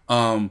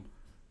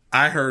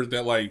 I heard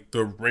that like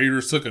the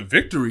Raiders took a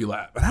victory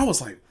lap, and I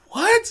was like,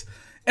 what?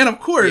 And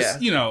of course,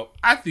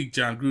 I think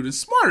John Gruden's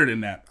smarter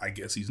than that. I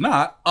guess he's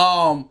not.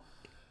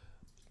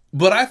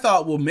 But I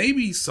thought, well,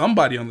 maybe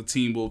somebody on the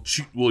team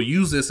will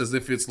use this as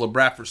if it's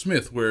LeBradford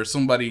Smith, where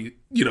somebody,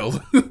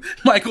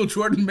 Michael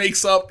Jordan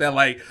makes up that,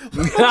 like,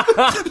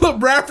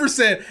 LeBradford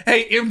said,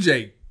 hey,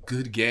 MJ,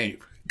 good game.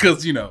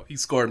 Because, he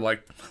scored,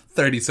 like,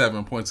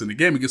 37 points in the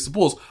game against the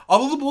Bulls.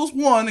 Although the Bulls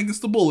won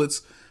against the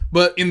Bullets.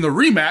 But in the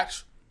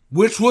rematch,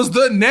 which was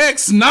the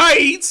next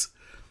night,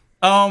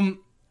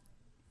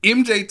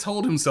 MJ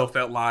told himself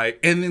that lie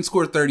and then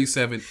scored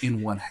 37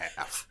 in one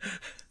half.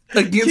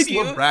 Against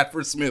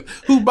LeBradford Smith,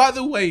 who, by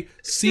the way,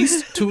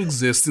 ceased to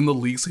exist in the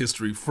league's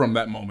history from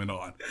that moment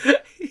on.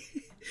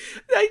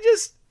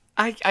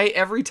 I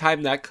every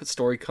time that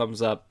story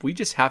comes up, we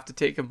just have to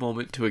take a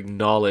moment to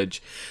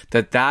acknowledge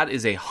that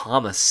is a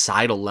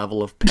homicidal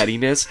level of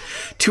pettiness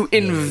to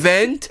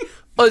invent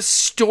a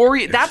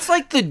story. That's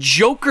like the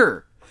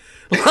Joker.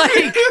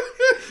 Like,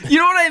 you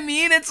know what I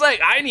mean? It's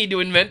like, I need to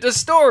invent a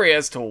story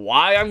as to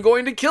why I'm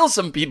going to kill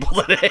some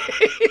people today.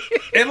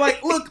 And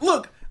like,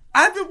 look,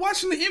 I've been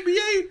watching the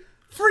NBA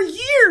for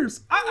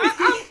years.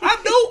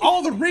 I know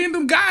all the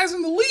random guys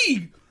in the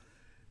league.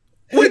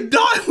 When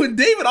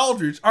David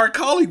Aldridge, our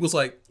colleague, was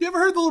like, "You ever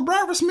heard the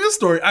LeBron Smith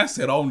story?" I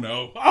said, "Oh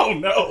no, I don't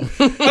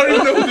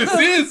even know who this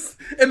is,"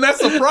 and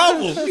that's the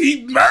problem.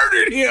 He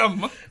murdered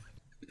him.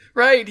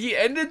 Right? He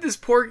ended this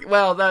poor.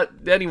 Well,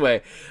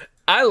 anyway.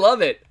 I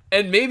love it,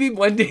 and maybe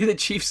one day the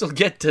Chiefs will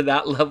get to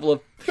that level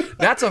of.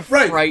 That's a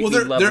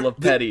frightening level of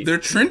petty. They're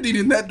trending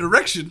in that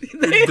direction.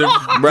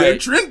 They're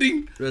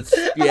trending.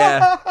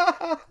 Yeah.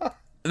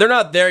 They're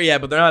not there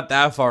yet, but they're not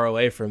that far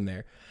away from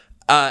there.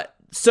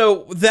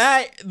 So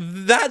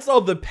that's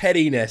all the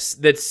pettiness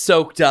that's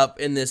soaked up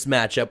in this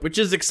matchup, which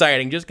is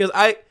exciting just because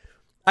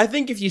I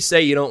think if you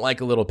say you don't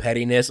like a little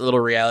pettiness, a little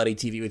reality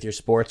TV with your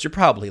sports, you're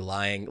probably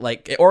lying.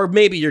 Like, or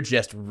maybe you're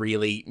just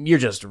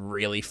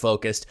really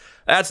focused.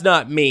 That's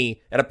not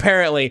me, and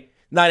apparently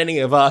not any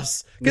of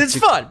us, because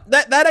it's fun.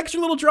 That extra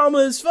little drama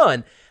is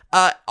fun.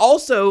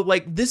 Also,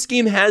 like, this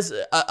game has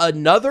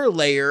another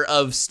layer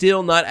of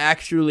still not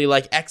actually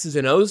like X's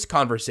and O's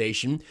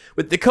conversation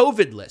with the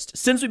COVID list.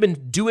 Since we've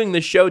been doing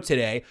the show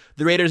today,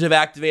 the Raiders have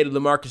activated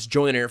LaMarcus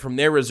Joyner from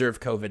their reserve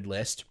COVID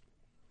list,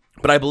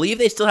 but I believe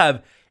they still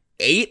have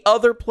 8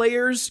 other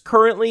players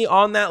currently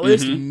on that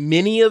list,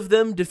 many of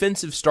them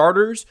defensive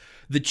starters.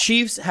 The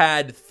Chiefs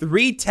had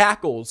 3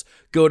 tackles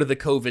go to the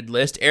COVID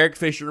list: Eric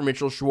Fisher,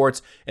 Mitchell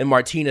Schwartz, and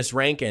Martinez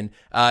Rankin.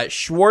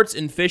 Schwartz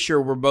and Fisher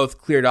were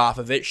both cleared off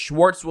of it.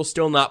 Schwartz will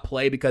still not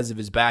play because of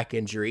his back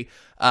injury,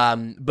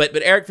 but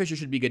Eric Fisher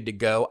should be good to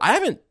go. I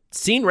haven't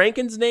seen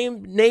Rankin's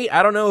name, Nate.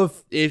 I don't know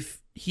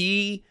if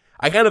he...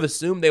 I kind of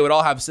assumed they would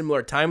all have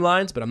similar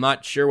timelines, but I'm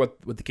not sure what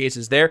the case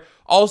is there.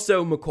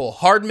 Also, McCole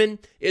Hardman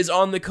is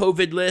on the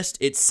COVID list.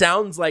 It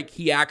sounds like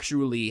he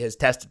actually has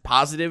tested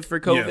positive for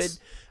COVID. Yes.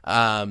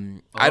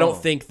 I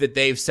don't think that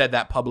they've said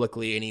that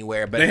publicly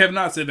anywhere. But they have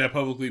not said that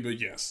publicly,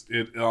 but yes.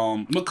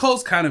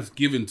 McColl's kind of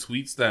given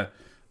tweets that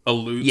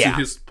allude to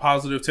his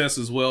positive test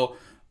as well.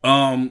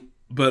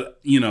 But,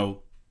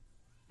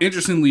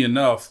 interestingly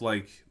enough,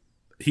 like,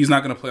 he's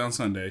not going to play on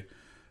Sunday.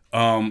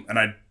 And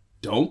I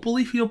don't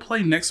believe he'll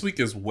play next week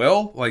as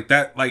well.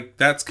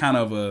 That's kind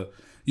of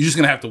you're just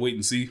gonna have to wait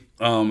and see.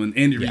 And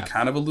Andy Reid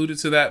kind of alluded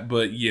to that,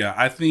 but yeah,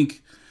 I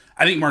think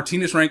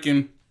Martinez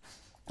Rankin,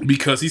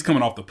 because he's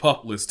coming off the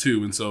PUP list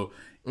too, and so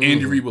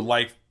Andy Reid would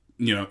like,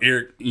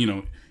 Eric,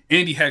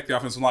 Andy Heck, the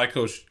offensive line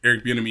coach,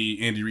 Eric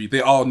Bieniemy, Andy Reid, they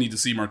all need to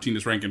see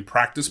Martinez Rankin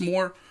practice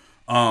more.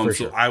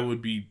 So I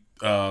would be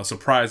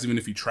surprised even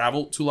if he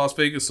traveled to Las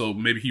Vegas. So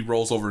maybe he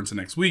rolls over into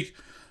next week.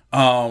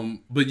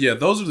 But yeah,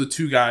 those are the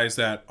 2 guys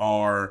that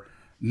are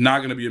not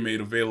going to be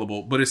made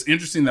available. But it's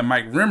interesting that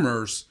Mike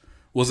Remmers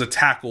was a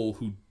tackle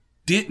who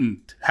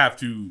didn't have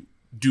to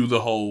do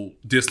the whole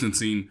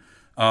distancing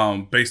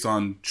based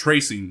on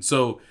tracing.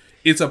 So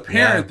it's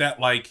apparent that,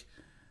 like,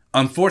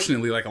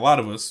 unfortunately, like a lot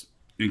of us,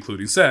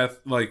 including Seth,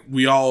 like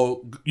we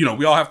all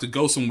have to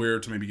go somewhere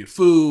to maybe get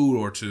food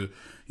or to,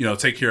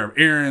 take care of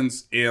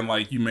errands. And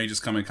like, you may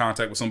just come in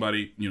contact with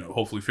somebody,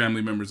 hopefully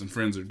family members and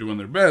friends are doing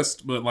their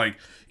best. But like,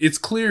 it's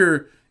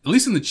clear, at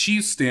least in the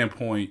Chiefs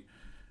standpoint,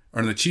 or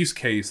in the Chiefs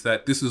case,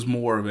 that this is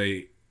more of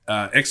a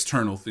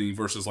external thing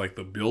versus like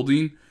the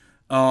building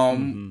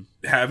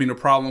having a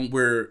problem,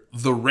 where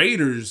the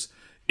Raiders,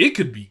 it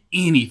could be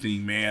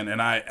anything, man.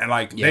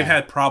 They've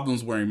had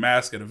problems wearing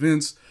masks at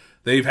events.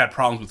 They've had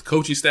problems with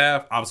coaching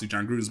staff. Obviously,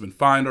 John Gruden's been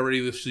fined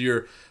already this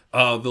year.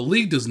 The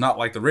league does not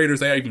like the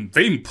Raiders. They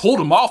even pulled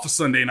them off a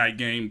Sunday night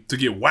game to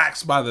get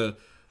waxed by the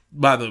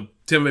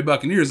Tampa Bay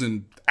Buccaneers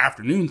in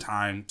afternoon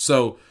time.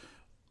 So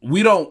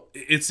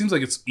it seems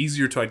like it's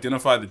easier to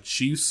identify the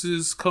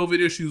Chiefs' COVID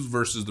issues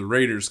versus the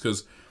Raiders,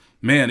 because,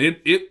 man,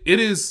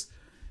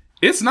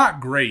 it's not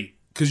great,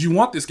 because you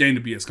want this game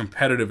to be as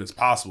competitive as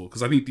possible,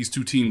 because I think these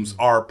 2 teams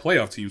are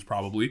playoff teams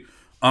probably.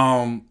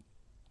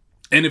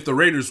 And if the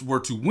Raiders were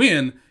to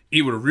win,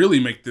 it would really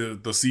make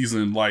the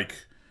season like,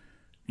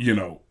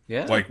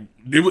 like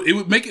it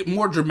would make it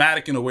more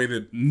dramatic in a way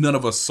that none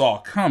of us saw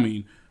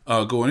coming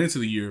going into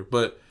the year.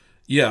 But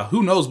yeah,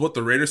 who knows what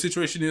the Raiders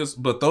situation is,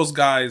 but those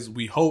guys,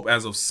 we hope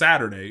as of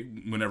Saturday,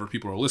 whenever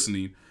people are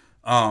listening,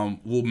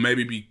 will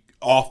maybe be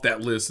off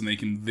that list and they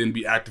can then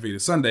be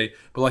activated Sunday.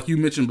 But like you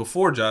mentioned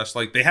before, Josh,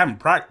 like, they haven't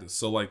practiced.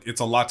 So like,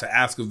 it's a lot to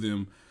ask of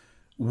them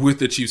with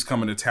the Chiefs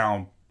coming to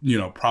town,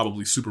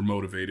 probably super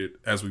motivated,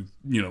 as we,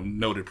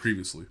 noted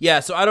previously. Yeah,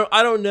 so I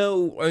don't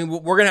know. I mean,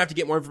 we're going to have to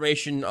get more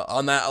information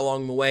on that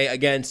along the way.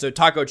 Again, so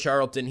Taco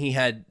Charlton, he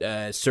had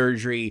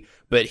surgery,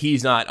 but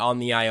he's not on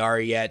the IR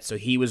yet, so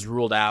he was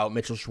ruled out.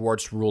 Mitchell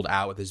Schwartz ruled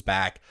out with his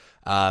back.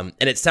 And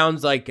it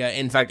sounds like,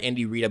 in fact,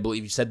 Andy Reid, I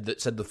believe, said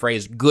the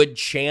phrase, good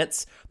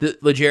chance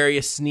that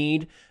L'Jarius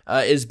Sneed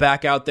is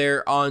back out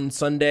there on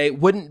Sunday.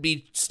 Wouldn't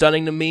be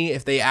stunning to me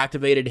if they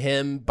activated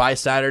him by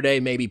Saturday,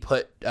 maybe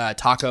put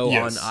Taco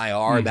on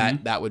IR.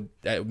 That would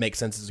make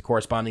sense as a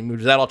corresponding move.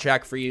 Does that all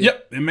track for you?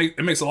 Yep,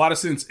 it makes a lot of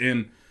sense.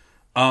 And,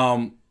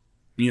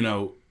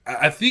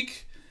 I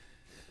think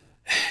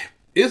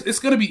it's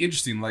going to be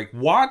interesting. Like,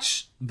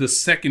 watch the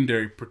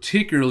secondary,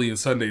 particularly in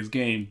Sunday's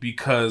game,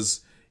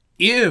 because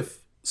if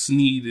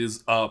Snead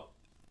is up,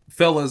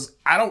 fellas,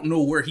 I don't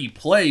know where he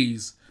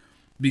plays,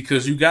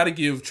 because you got to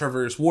give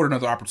Traverse Ward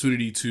another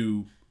opportunity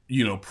to,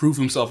 prove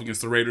himself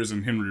against the Raiders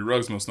and Henry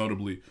Ruggs, most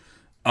notably.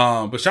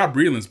 But Sha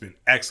Breeland's been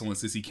excellent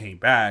since he came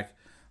back.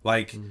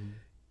 Like,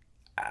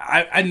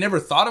 I never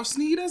thought of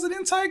Snead as an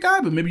inside guy,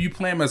 but maybe you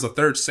play him as a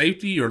third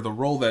safety or the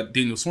role that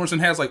Daniel Sorensen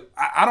has. Like,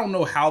 I don't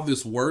know how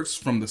this works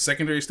from the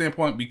secondary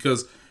standpoint,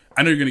 because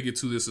I know you're going to get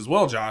to this as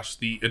well, Josh,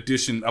 the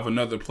addition of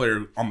another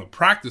player on the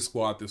practice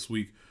squad this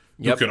week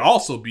who could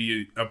also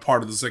be a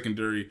part of the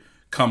secondary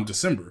come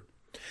December.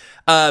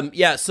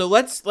 So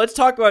let's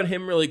talk about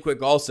him really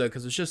quick also,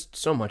 because there's just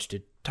so much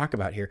to talk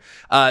about here.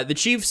 The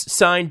Chiefs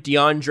signed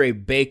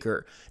DeAndre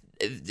Baker.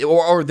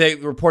 Or they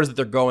reported that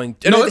they're going.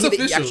 No, it's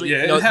official.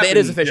 It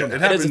is official.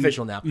 Yeah, it is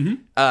official now.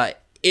 Mm-hmm.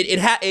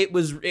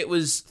 It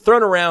was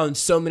thrown around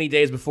so many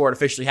days before it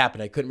officially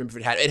happened. I couldn't remember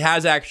if it had. It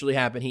has actually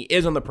happened. He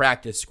is on the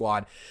practice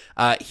squad.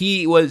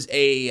 He was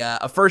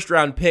a first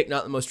round pick,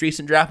 not the most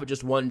recent draft, but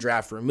just one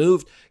draft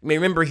removed. You may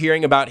remember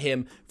hearing about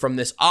him from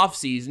this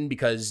offseason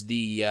because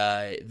the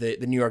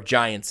New York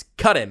Giants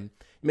cut him.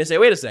 You may say,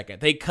 wait a second,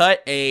 they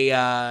cut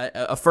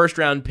a first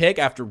round pick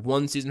after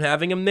one season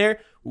having him there.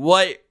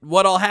 What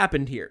all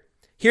happened here?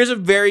 Here's a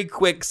very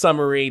quick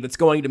summary that's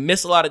going to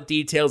miss a lot of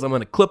details. I'm going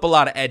to clip a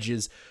lot of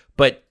edges,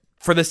 but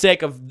for the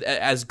sake of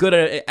as good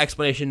an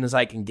explanation as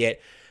I can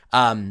get,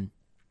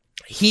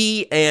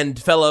 he and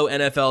fellow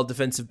NFL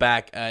defensive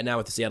back, now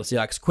with the Seattle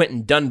Seahawks,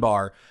 Quentin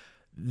Dunbar,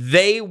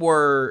 they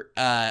were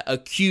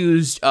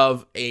accused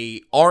of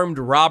a armed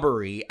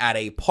robbery at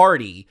a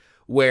party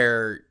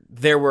where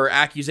there were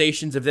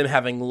accusations of them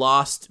having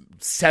lost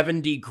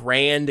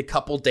 $70,000 a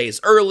couple days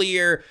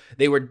earlier.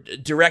 They were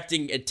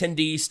directing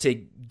attendees to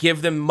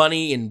give them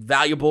money and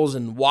valuables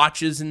and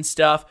watches and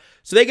stuff.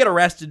 So they get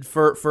arrested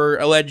for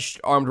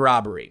alleged armed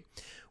robbery.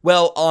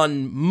 Well,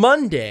 on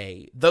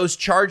Monday, those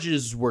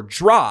charges were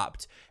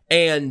dropped,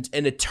 and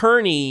an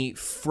attorney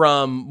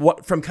from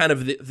kind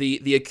of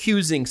the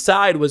accusing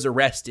side was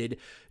arrested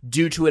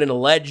due to an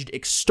alleged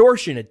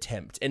extortion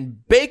attempt.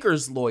 And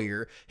Baker's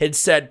lawyer had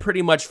said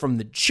pretty much from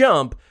the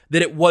jump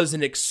that it was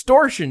an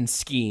extortion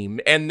scheme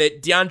and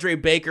that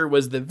DeAndre Baker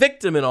was the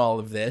victim in all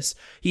of this.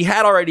 He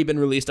had already been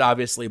released,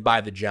 obviously,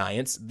 by the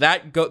Giants.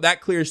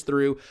 That clears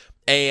through,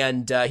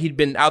 and he'd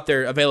been out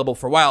there available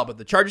for a while, but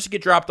the charges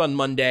get dropped on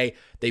Monday.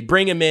 They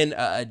bring him in,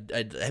 I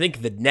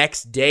think the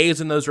next day is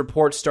when those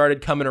reports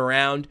started coming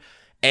around.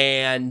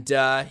 And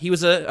he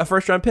was a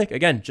first-round pick,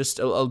 again, just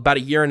about a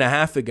year and a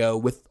half ago,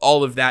 with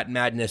all of that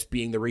madness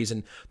being the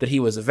reason that he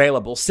was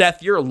available.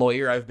 Seth, you're a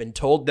lawyer. I've been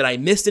told. Did I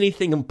miss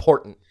anything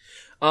important?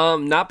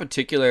 Not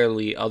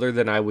particularly, other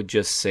than I would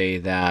just say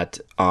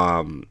that,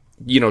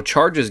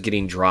 charges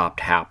getting dropped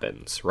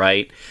happens,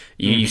 right?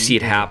 You see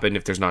it happen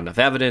if there's not enough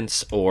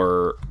evidence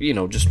or,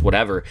 just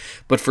whatever.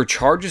 But for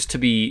charges to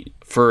be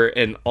for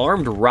an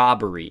armed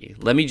robbery,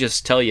 let me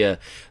just tell you,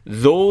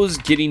 those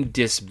getting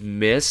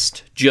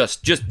dismissed,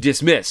 just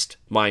dismissed,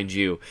 mind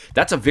you,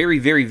 that's a very,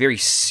 very, very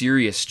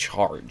serious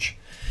charge.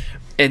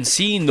 And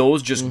seeing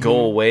those just go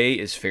away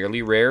is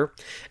fairly rare.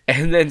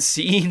 And then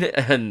seeing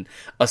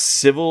a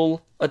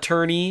civil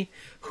attorney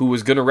who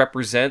was going to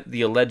represent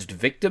the alleged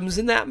victims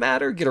in that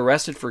matter get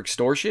arrested for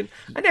extortion,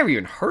 I never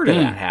even heard of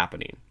that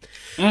happening.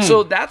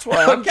 So that's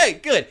why okay,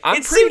 good.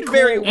 It seemed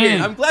very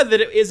weird. I'm glad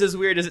that it is as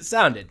weird as it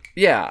sounded.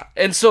 Yeah,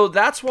 and so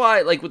that's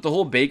why, like with the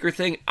whole Baker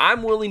thing,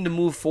 I'm willing to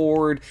move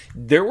forward.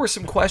 There were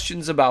some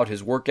questions about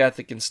his work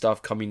ethic and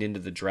stuff coming into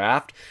the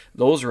draft.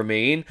 Those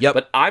remain,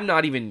 but I'm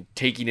not even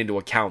taking into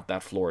account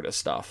that Florida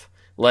stuff.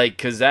 Like,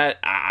 because that,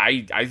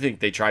 I think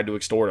they tried to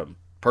extort him,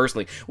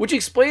 personally. Which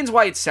explains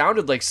why it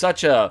sounded like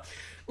such a,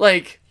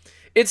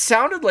 it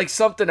sounded like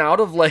something out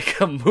of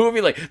like a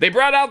movie. Like they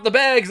brought out the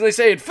bags and they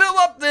say, "Fill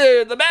up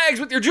the bags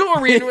with your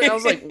jewelry." And I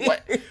was like,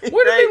 "What?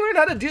 Where did they learn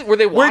how to do? Were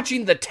they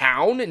watching The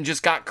Town and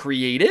just got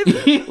creative?"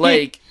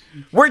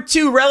 We're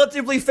two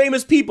relatively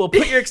famous people.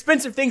 Put your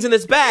expensive things in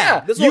this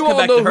bag. Yeah, this you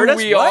all know who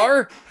we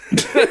are,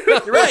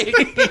 right?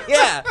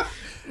 Yeah,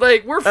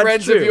 like we're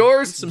friends of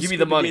yours. Give me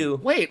the money.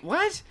 Scooby-Doo. Wait,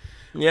 what?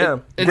 Yeah,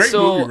 and great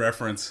movie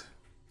reference.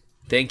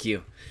 Thank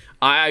you.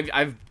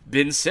 I've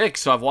been sick,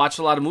 so I've watched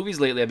a lot of movies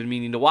lately. I've been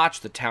meaning to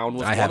watch. The Town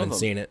was one of them. I haven't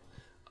seen it.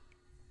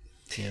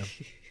 Yeah.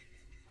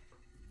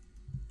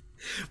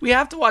 We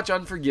have to watch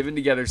Unforgiven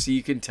together so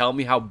you can tell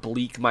me how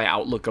bleak my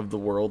outlook of the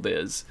world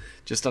is.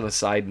 Just on a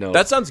side note.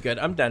 That sounds good.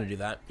 I'm down to do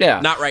that.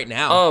 Yeah. Not right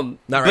now.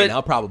 Not right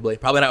now, probably.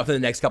 Probably not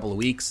within the next couple of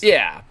weeks.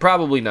 Yeah,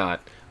 probably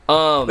not.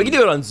 We can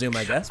do it on Zoom,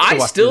 I guess. I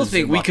still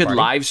think we could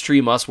live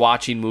stream us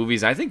watching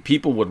movies. I think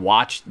people would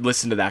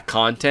listen to that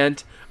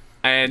content.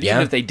 And even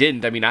if they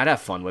didn't, I mean, I'd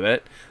have fun with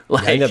it.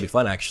 I think that'd be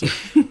fun, actually.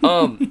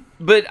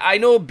 But I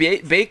know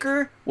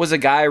Baker was a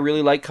guy I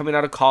really liked coming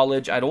out of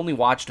college. I'd only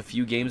watched a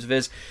few games of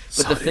his.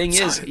 But the thing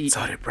is...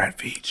 So did Brett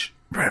Veach.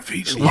 Brett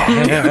Veach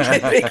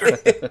loved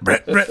Baker.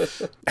 Brett,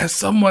 as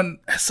someone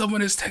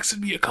has texted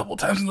me a couple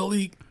times in the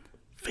league,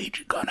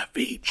 Veach gonna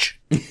Veach.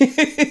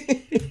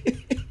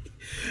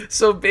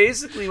 So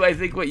basically, I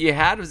think what you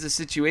had was a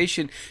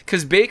situation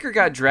because Baker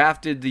got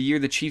drafted the year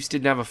the Chiefs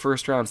didn't have a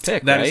first-round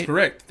pick. That right? is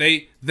correct.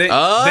 They would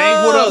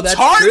have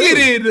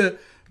targeted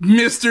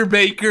Mr.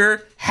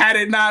 Baker had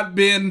it not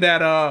been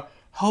that.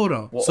 Hold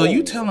on. Whoa. So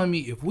you telling me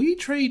if we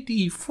trade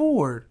D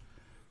Ford,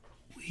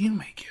 we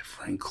may get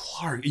Frank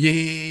Clark?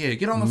 Yeah.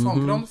 Get on the phone.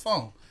 Get on the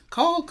phone.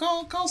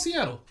 Call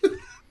Seattle.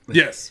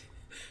 Yes.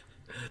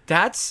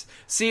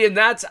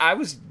 I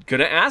was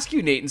gonna ask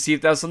you, Nate, and see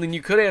if that was something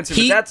you could answer.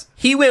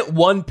 He went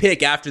one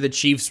pick after the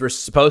Chiefs were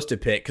supposed to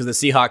pick because the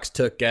Seahawks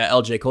took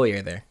LJ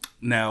Collier there.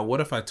 Now,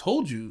 what if I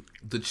told you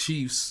the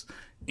Chiefs,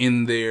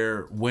 in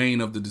their weighing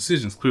of the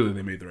decisions, clearly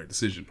they made the right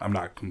decision. I'm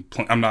not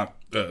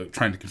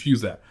trying to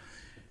confuse that.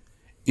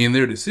 In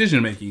their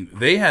decision making,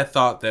 they had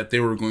thought that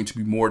there were going to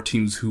be more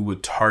teams who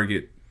would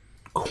target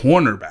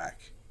cornerback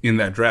in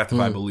that draft, if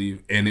I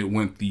believe, and it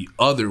went the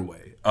other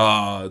way.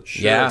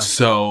 Yeah.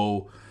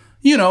 So,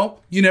 you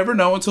never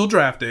know until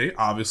draft day,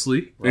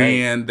 obviously. Right.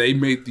 And they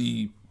made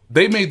the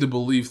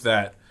belief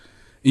that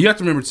you have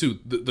to remember too,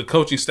 the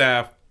coaching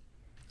staff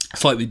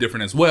slightly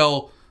different as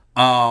well.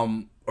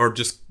 Or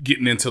just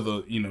getting into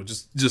the,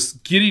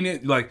 just getting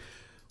it like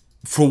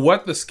for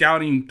what the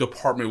scouting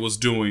department was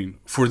doing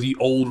for the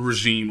old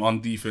regime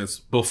on defense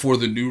before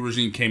the new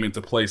regime came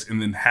into place,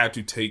 and then had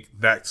to take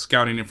that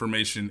scouting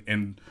information,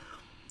 and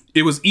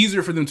it was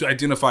easier for them to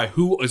identify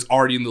who is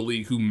already in the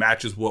league who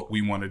matches what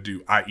we want to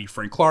do, i.e.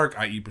 Frank Clark,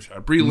 i.e.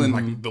 Bashaud Breeland,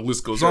 like the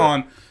list goes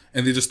on,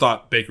 and they just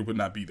thought Baker would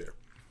not be there.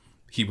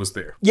 He was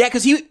there. Yeah,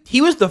 because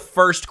he was the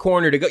first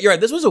corner to go. You're right,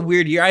 this was a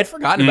weird year. I had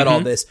forgotten about all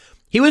this.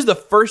 He was the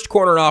first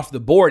corner off the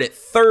board at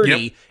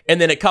 30, and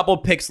then a couple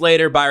picks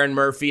later, Byron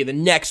Murphy. The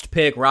next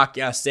pick, Rock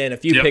Ya-Sin. A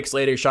few picks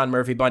later, Sean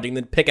Murphy Bunting.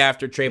 The pick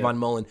after, Trayvon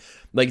Mullen.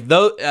 Like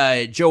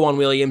Joejuan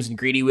Williams and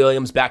Greedy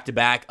Williams back to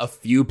back. A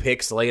few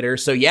picks later.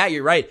 So yeah,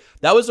 you're right.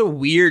 That was a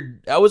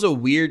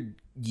weird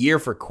year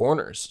for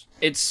corners.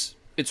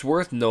 It's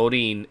worth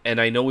noting, and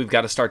I know we've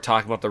got to start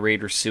talking about the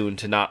Raiders soon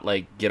to not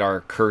get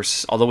our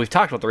curse. Although we've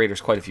talked about the Raiders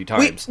quite a few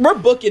times. We're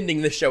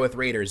bookending this show with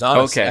Raiders,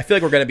 honestly. Okay. I feel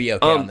like we're going to be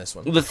okay on this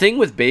one. The thing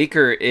with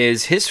Baker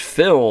is his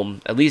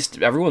film, at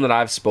least everyone that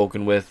I've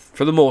spoken with,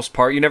 for the most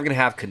part, you're never going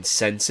to have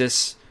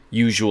consensus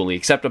usually,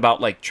 except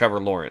about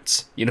Trevor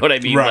Lawrence. You know what I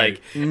mean? Right.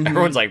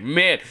 Everyone's like,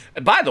 man,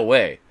 by the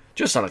way,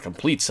 just on a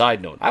complete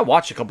side note, I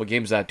watched a couple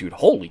games of that dude.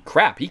 Holy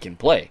crap, he can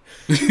play.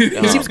 He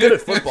seems good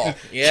at football.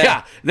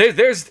 Yeah.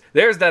 There's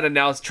that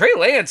announced. Trey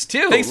Lance,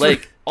 too.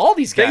 All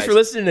these guys. Thanks for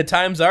listening to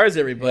Times Ours,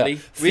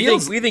 everybody. Yeah.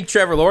 We think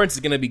Trevor Lawrence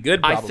is going to be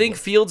good, probably. I think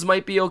Fields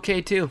might be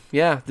okay, too.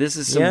 Yeah, this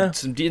is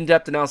some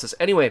in-depth analysis.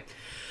 Anyway,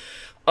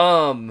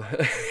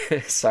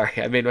 sorry,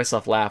 I made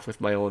myself laugh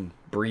with my own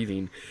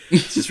breathing.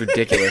 It's just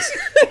ridiculous.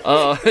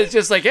 It's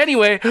just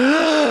anyway,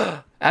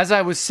 as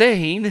I was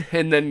saying,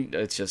 and then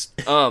it's just...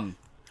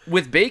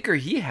 With Baker,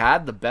 he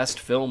had the best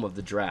film of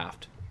the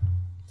draft.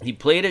 He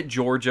played at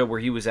Georgia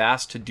where he was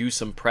asked to do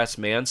some press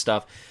man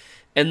stuff.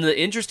 And the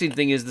interesting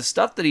thing is the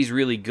stuff that he's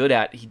really good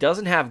at, he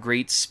doesn't have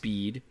great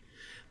speed,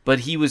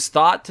 but he was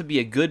thought to be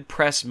a good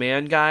press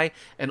man guy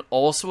and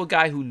also a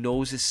guy who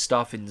knows his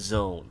stuff in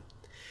zone.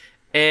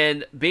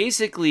 And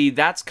basically,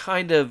 that's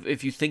kind of,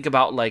 if you think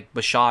about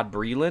Bashaud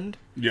Breeland,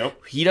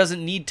 he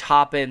doesn't need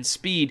top-end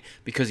speed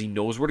because he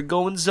knows where to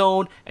go in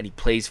zone and he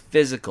plays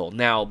physical.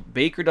 Now,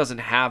 Baker doesn't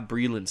have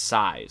Breeland's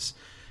size,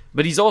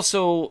 but he's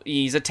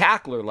a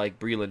tackler like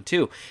Breeland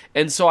too.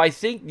 And so I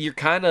think you're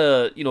kind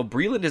of,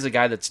 Breeland is a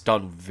guy that's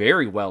done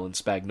very well in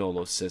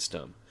Spagnuolo's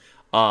system.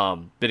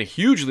 Been a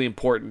hugely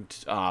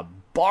important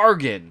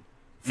bargain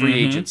free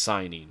agent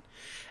signing.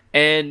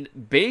 And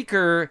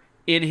Baker,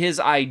 in his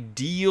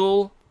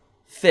ideal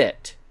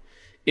fit,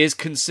 is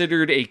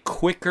considered a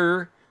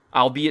quicker,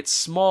 albeit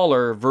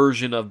smaller,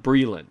 version of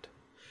Breeland,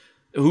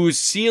 whose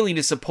ceiling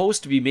is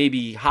supposed to be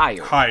maybe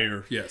higher.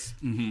 Higher, yes.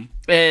 Mm-hmm.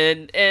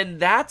 And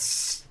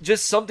that's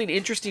just something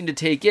interesting to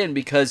take in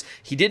because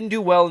he didn't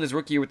do well in his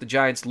rookie year with the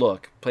Giants.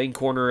 Look, playing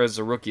corner as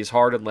a rookie is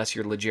hard unless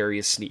you're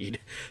L'Jarius Sneed.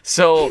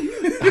 So,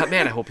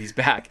 man, I hope he's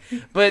back.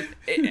 But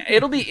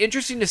it'll be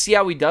interesting to see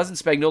how he does in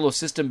Spagnuolo's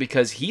system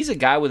because he's a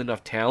guy with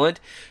enough talent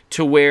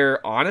to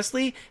where,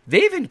 honestly,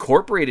 they've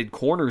incorporated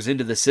corners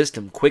into the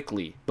system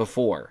quickly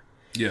before.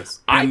 Yes.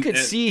 I could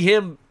see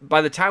him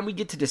by the time we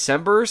get to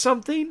December or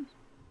something.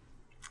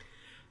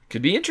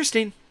 Could be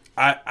interesting.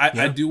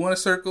 I do want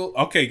to circle.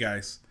 Okay,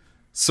 guys.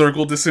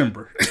 Circle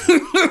December.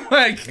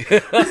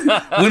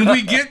 When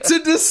we get to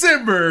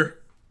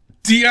December,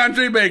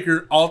 DeAndre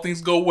Baker, all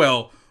things go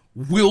well,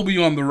 will be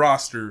on the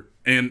roster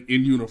and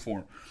in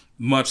uniform.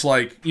 Much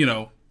like,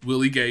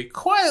 Willie Gay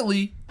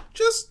quietly,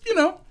 just,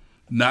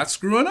 not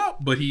screwing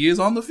up. But he is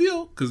on the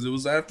field because it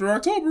was after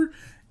October.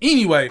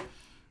 Anyway,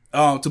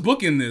 to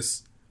bookend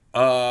this,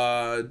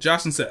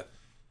 Josh and Seth,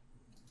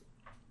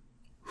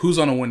 who's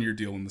on a 1-year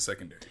deal in the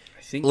secondary?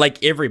 I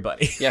think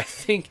everybody. Yeah, I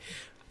think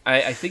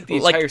the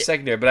entire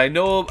secondary, but I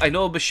know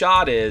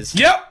Bashaud is.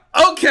 Yep.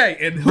 Okay,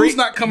 and who's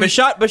not coming?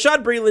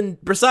 Bashaud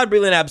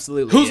Breeland,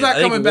 absolutely. Who's not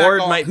coming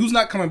back? Who's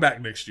not coming back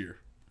next year?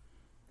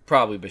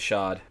 Probably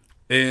Bashaud.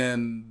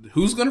 And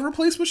who's going to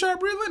replace Bashaud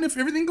Breeland if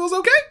everything goes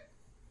okay?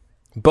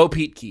 Bo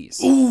Pete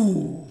Keys.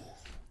 Ooh.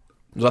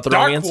 Was that the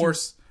wrong Dark answer?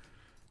 horse.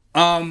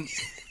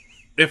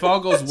 If all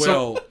goes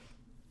well,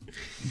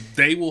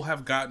 they will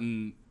have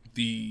gotten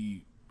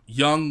the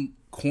young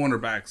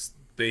cornerbacks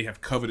they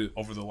have coveted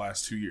over the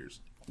last 2 years.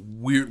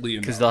 Weirdly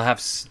enough. Because they'll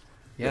have...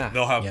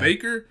 They'll have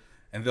Baker,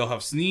 and they'll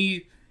have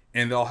Snead,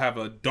 and they'll have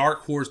a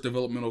dark horse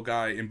developmental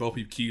guy in Bo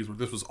Peep Keys, where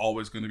this was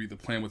always going to be the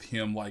plan with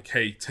him. Like,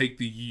 hey, take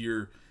the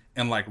year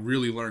and like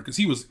really learn, because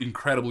he was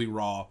incredibly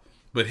raw,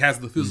 but has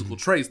the physical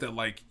traits that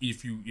like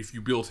if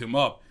you build him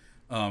up,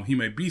 he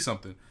may be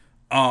something.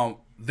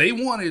 They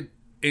wanted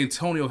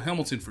Antonio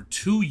Hamilton for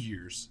 2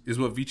 years, is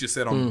what Veach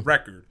said on the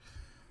record.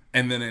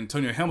 And then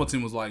Antonio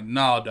Hamilton was like,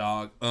 nah,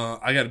 dog,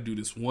 I got to do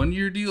this 1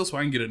 year deal so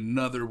I can get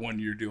another 1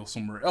 year deal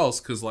somewhere else.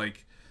 Because,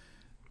 like,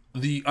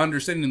 the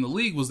understanding in the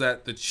league was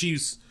that the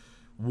Chiefs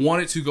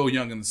wanted to go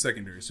young in the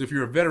secondary. So if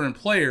you're a veteran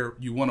player,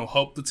 you want to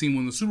help the team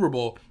win the Super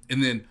Bowl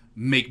and then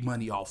make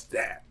money off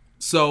that.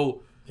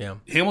 So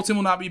Hamilton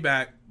will not be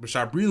back.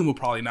 Rashad Breeland will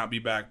probably not be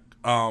back.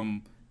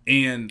 And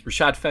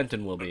Rashad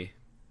Fenton will be.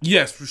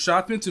 Yes,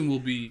 Rashad Fenton will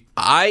be.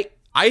 I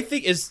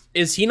think is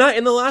he not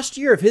in the last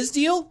year of his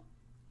deal?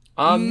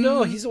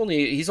 No, he's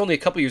only a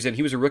couple years in.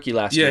 He was a rookie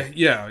last year.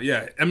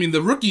 Yeah. I mean,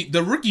 the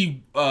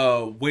rookie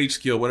wage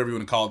scale, whatever you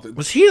want to call it.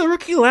 Was he the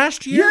rookie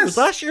last year? Yes. Was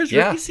last year's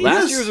rookie season?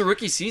 Last year was a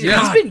rookie season.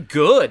 Yeah. He's been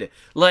good.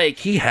 Like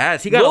He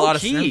has. He got a lot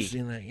of low-key. snaps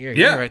in that year.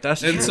 Yeah, You're right.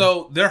 That's and true.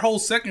 so their whole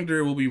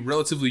secondary will be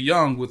relatively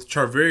young with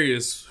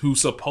Charvarius, who's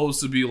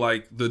supposed to be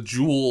like the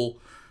jewel,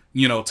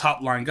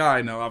 top line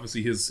guy. Now,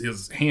 obviously,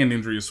 his hand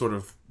injury is sort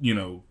of,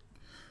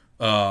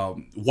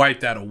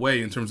 wiped that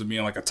away in terms of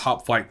being like a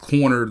top flight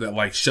corner that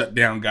like shut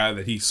down guy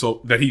that he so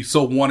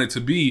wanted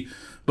to be.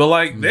 But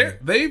like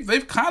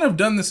they've kind of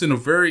done this in a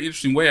very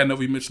interesting way. I know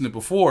we mentioned it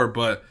before,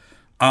 but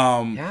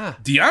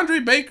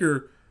DeAndre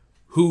Baker,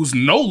 who's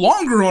no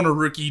longer on a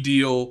rookie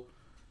deal,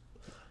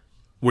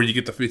 where you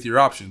get the 5th year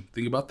option.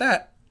 Think about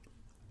that.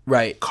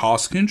 Right.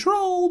 Cost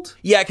controlled.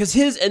 Yeah,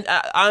 because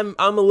I'm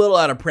a little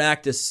out of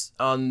practice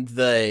on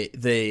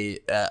the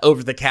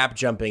over the cap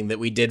jumping that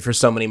we did for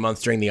so many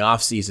months during the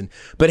offseason.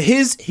 But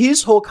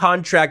his whole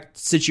contract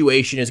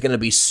situation is going to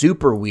be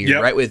super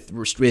weird, right? With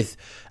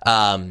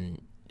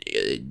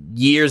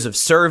years of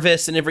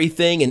service and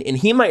everything, and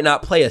he might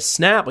not play a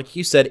snap, like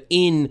you said,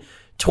 in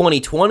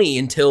 2020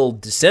 until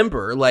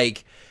December.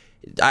 Like,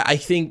 I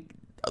think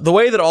the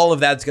way that all of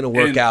that's going to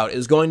work out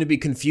is going to be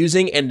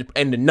confusing, and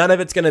none of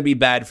it's going to be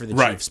bad for the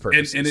Chiefs'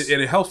 purposes. And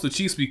it helps the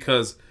Chiefs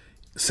because,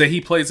 say he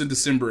plays in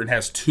December and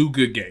has 2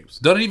 good games,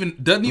 doesn't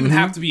even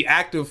have to be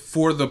active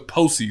for the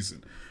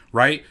postseason,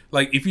 right?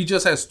 Like if he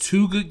just has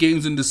 2 good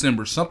games in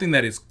December, something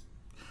that is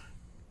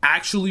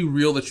actually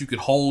real that you could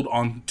hold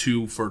on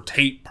to for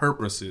tape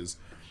purposes,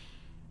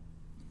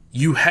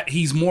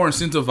 he's more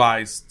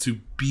incentivized to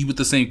be with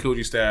the same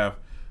coaching staff,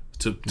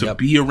 to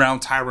be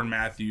around Tyrann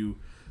Mathieu,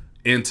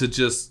 and to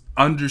just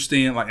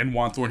understand, like, and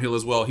Juan Thornhill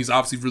as well. He's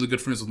obviously really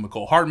good friends with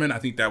Mecole Hardman. I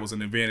think that was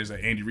an advantage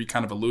that Andy Reid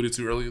kind of alluded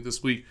to earlier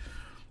this week.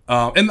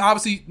 And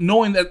obviously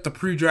knowing that the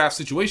pre-draft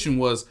situation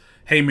was,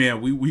 hey,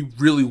 man, we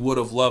really would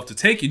have loved to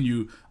taken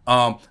you.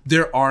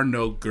 There are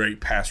no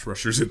great pass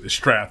rushers in this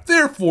draft.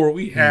 Therefore,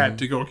 we had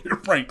to go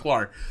get Frank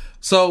Clark.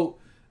 So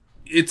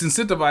it's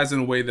incentivized in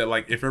a way that,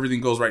 like, if everything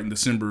goes right in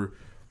December,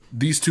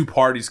 these two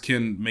parties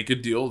can make a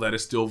deal that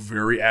is still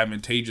very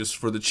advantageous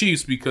for the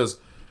Chiefs because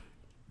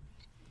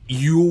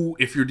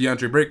if you're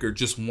DeAndre Baker,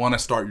 just want to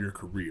start your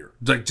career.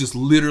 Like, just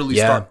literally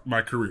start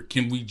my career.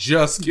 Can we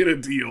just get a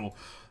deal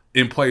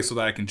in place so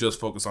that I can just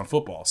focus on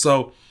football?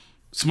 So,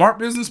 smart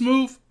business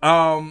move.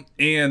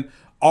 And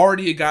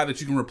already a guy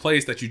that you can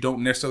replace that you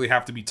don't necessarily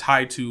have to be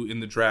tied to in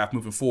the draft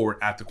moving forward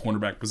at the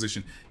cornerback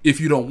position if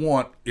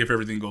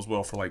everything goes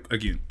well for, like,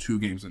 again, 2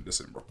 games in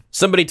December.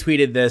 Somebody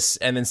tweeted this,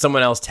 and then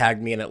someone else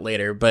tagged me in it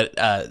later. But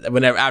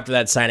after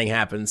that signing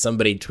happened,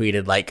 somebody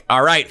tweeted, like,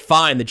 all right,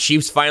 fine, the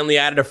Chiefs finally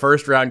added a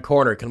first-round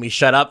corner. Can we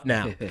shut up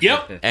now?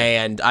 Yep.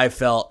 And I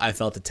felt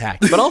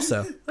attacked. But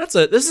also, this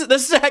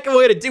is a heck of a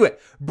way to do it.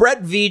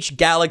 Brett Veach,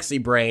 Galaxy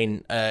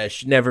Brain,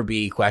 should never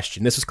be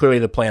questioned. This was clearly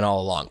the plan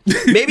all along.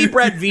 Maybe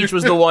Brett Veach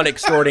was the one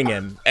extorting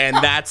him, and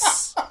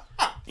that's...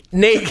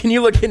 Nate, can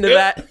you look into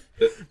that?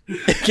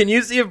 Can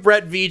you see if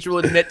Brett Veach will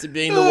admit to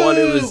being the one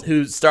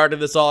who started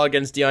this all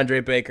against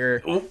DeAndre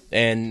Baker,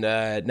 and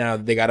now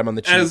they got him on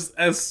the Chiefs?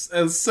 As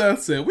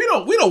Seth said, we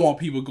don't want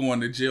people going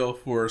to jail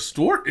for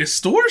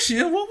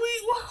extortion. What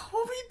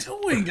we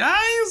doing,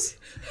 guys?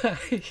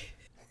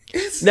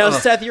 Now,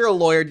 Seth, you're a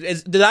lawyer.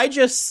 Did I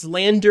just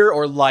slander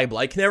or libel?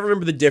 I can never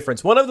remember the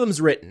difference. One of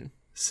them's written.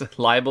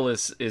 Libel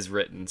is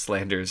written,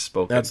 slander is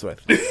spoken. That's what.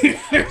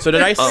 So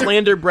did I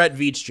slander Brett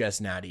Veach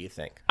just now, do you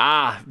think?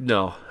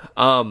 No.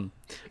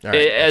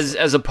 Right.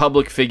 As a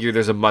public figure,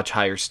 there's a much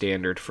higher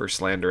standard for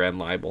slander and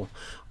libel.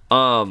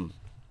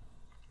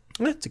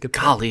 That's a good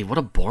point. Golly, what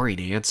a boring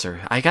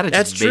answer. I gotta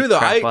That's just true, make though.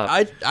 crap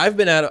up. I've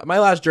been at my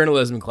last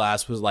journalism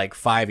class was like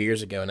 5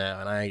 years ago now,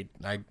 and I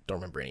don't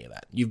remember any of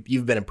that.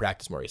 You've been in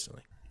practice more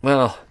recently.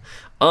 Well,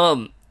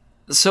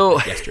 so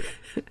yesterday.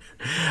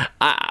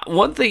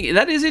 One thing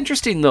that is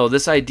interesting though,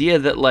 this idea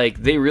that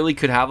like they really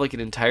could have like an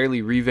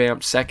entirely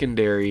revamped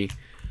secondary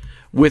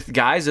with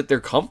guys that they're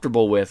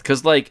comfortable with.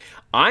 Because like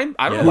I don't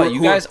know about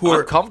you guys,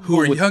 I'm comfortable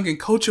who are with young and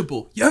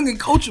coachable.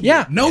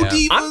 Yeah, no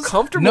divas. I'm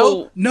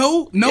comfortable.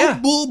 No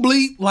bull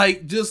bleep.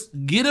 Like just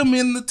get them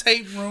in the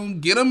tape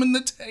room, get them in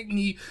the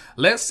technique.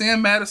 Let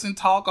Sam Madison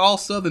talk all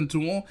Southern to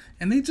them,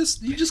 and you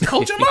just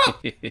coach them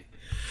up.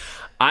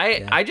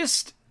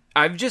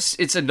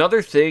 It's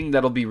another thing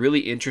that'll be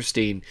really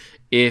interesting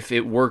if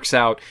it works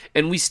out.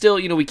 And we still,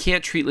 we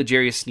can't treat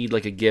L'Jarius Sneed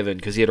like a given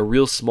because he had a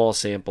real small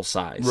sample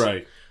size.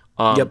 Right.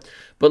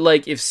 But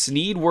like if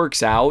Sneed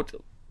works out,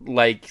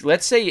 like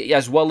let's say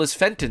as well as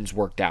Fenton's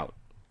worked out,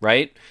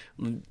 right?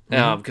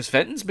 Because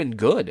Fenton's been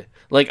good.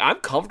 Like I'm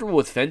comfortable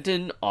with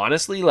Fenton,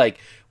 honestly. Like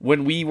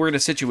when we were in a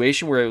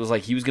situation where it was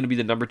like he was going to be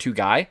the number 2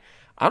 guy,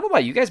 I don't know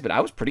about you guys, but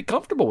I was pretty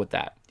comfortable with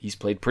that. He's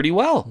played pretty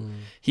well.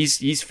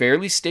 He's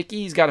fairly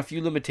sticky. He's got a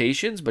few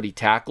limitations, but he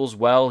tackles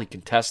well. He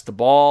can test the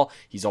ball.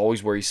 He's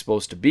always where he's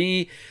supposed to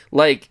be.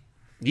 Like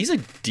he's a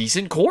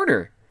decent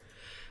corner.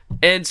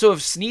 And so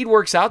if Sneed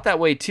works out that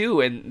way too,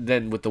 and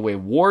then with the way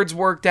Ward's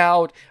worked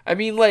out, I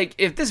mean, like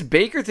if this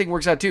Baker thing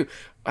works out too,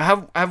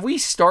 have we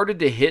started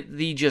to hit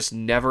the just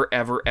never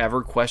ever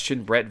ever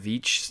question Brett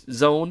Veach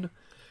zone?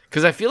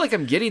 Because I feel like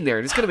I'm getting there,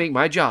 and it's going to make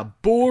my job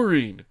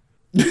boring.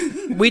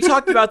 We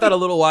talked about that a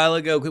little while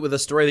ago with a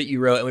story that you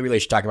wrote, and we really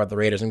should talk about the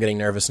Raiders. I'm getting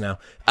nervous now.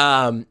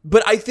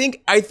 But I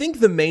think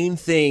the main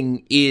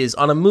thing is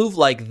on a move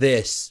like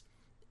this,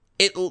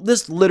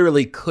 this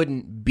literally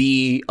couldn't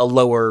be a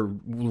lower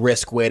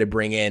risk way to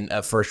bring in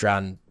a first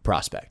round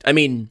prospect. I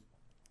mean,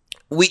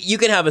 you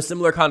can have a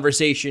similar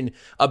conversation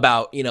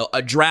about,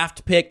 a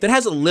draft pick that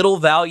has a little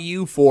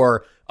value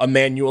for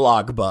Emmanuel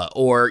Ogbah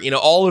or,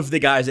 all of the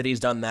guys that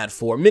he's done that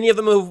for. Many of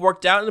them have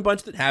worked out and a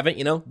bunch that haven't,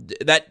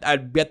 that I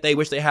bet they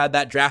wish they had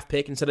that draft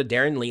pick instead of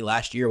Darren Lee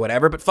last year or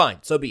whatever, but fine,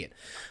 so be it.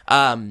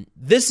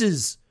 This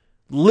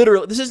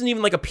isn't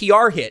even like a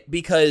PR hit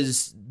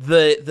because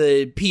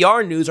the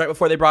PR news right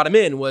before they brought him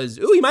in was,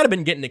 he might have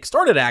been getting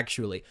extorted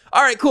actually.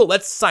 All right, cool,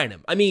 let's sign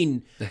him. I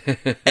mean,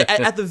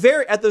 at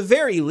the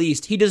very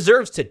least, he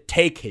deserves to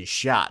take his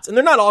shots, and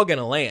they're not all going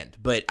to land.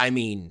 But I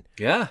mean,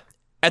 yeah,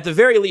 at the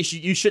very least,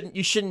 you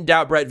shouldn't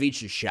doubt Brett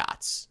Veach's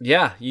shots.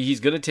 Yeah, he's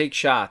going to take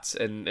shots,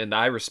 and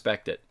I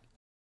respect it.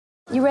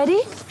 You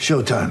ready?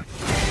 Showtime.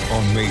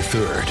 On May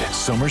 3rd,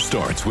 summer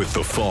starts with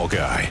The Fall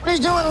Guy. Let's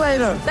do it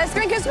later. Let's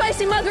drink a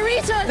spicy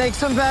margarita. Make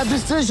some bad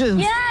decisions.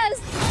 Yes.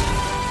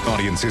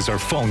 Audiences are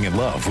falling in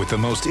love with the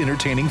most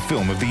entertaining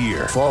film of the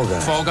year. Fall Guy.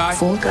 Fall Guy?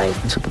 Fall Guy.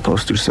 That's what the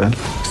poster said.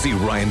 See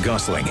Ryan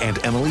Gosling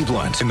and Emily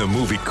Blunt in the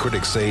movie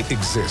critics say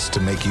exists to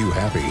make you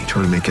happy.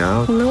 Trying to make it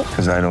out? Nope.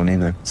 Because I don't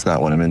either. It's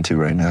not what I'm into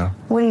right now.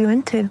 What are you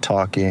into?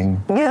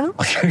 Talking. Yeah.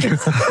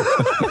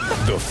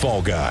 The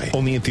Fall Guy.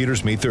 Only in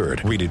theaters May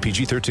 3rd. Rated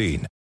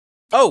PG-13.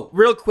 Oh,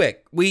 real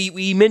quick.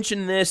 We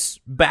mentioned this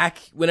back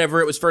whenever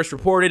it was first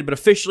reported, but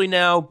officially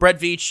now, Brett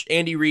Veach,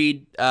 Andy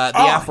Reid, the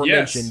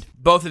aforementioned,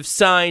 both have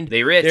signed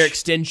their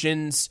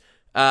extensions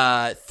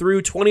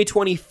through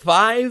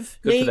 2025.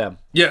 Good for them.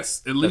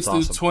 Yes, at least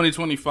through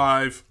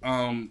 2025.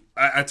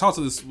 I talked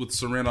to this with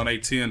Seren on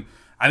 810.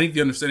 I think the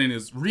understanding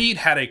is Reid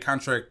had a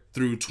contract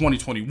through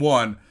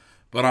 2021,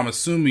 but I'm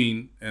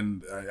assuming,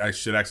 and I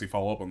should actually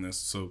follow up on this,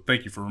 so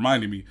thank you for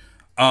reminding me.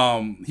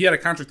 He had a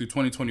contract through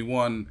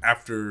 2021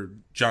 after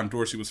John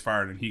Dorsey was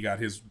fired and he got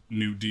his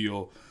new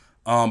deal.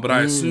 But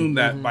I assume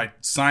that by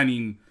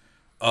signing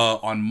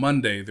on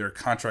Monday their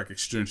contract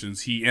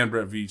extensions, he and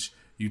Brett Veach,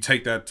 you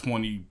take that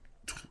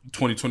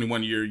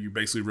 2021 year, you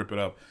basically rip it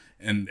up,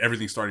 and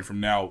everything starting from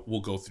now will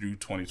go through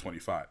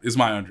 2025, is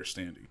my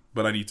understanding.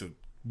 But I need to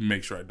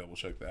make sure I double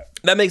check that.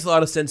 That makes a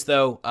lot of sense,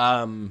 though.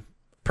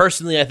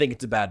 Personally, I think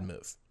it's a bad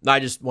move. I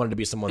just wanted to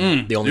be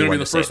someone, the only one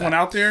to say that. You're the first one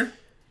out there?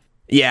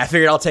 Yeah, I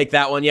figured I'll take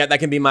that one. Yeah, that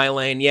can be my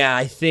lane. Yeah,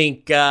 I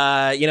think,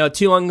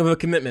 too long of a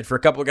commitment for a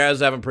couple of guys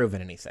who haven't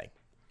proven anything.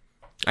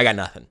 I got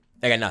nothing.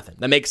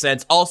 That makes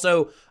sense.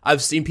 Also,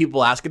 I've seen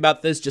people ask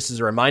about this just as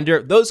a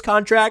reminder. Those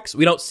contracts,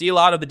 we don't see a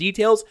lot of the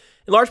details,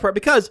 in large part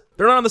because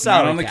they're not on the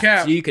salary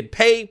cap. So you could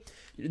pay...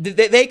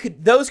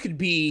 Those could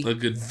be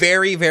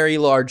very, very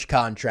large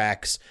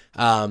contracts.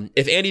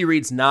 If Andy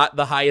Reid's not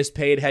the highest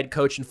paid head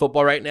coach in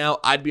football right now,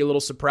 I'd be a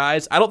little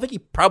surprised. I don't think he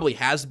probably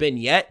has been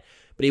yet.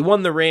 But he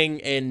won the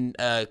ring, and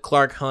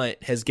Clark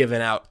Hunt has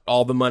given out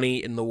all the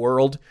money in the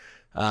world.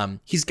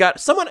 He's got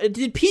someone.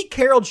 Did Pete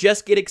Carroll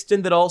just get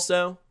extended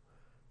also?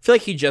 I feel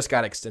like he just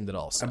got extended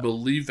also. I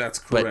believe that's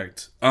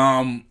correct.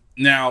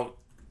 Now,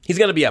 he's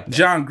going to be up there.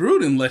 John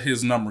Gruden let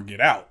his number get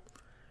out.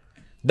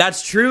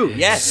 That's true,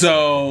 yes.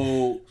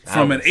 So,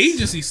 from an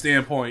agency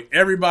standpoint,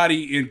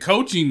 everybody in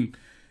coaching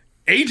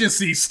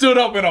agency stood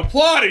up and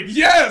applauded.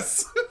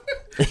 Yes!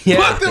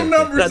 Put them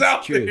numbers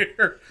out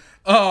there.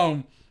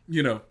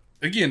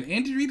 Again,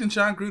 Andy Reid and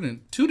John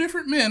Gruden, two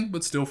different men,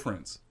 but still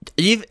friends.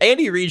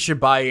 Andy Reid should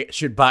buy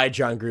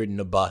John Gruden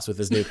a bus with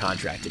his new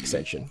contract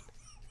extension.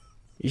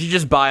 You should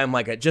just buy them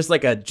like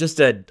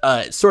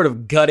a sort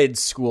of gutted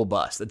school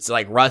bus that's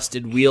like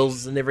rusted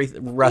wheels and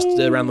everything,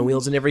 rusted around the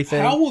wheels and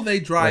everything. How will they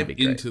drive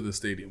into the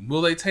stadium?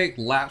 Will they take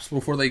laps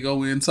before they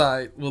go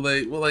inside? Will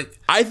they?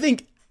 I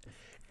think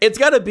it's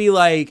got to be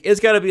like,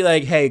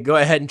 hey, go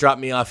ahead and drop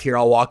me off here.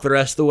 I'll walk the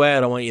rest of the way.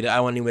 I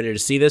want anybody to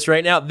see this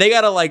right now. They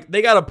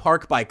gotta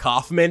park by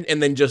Kaufman and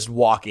then just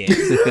walk in.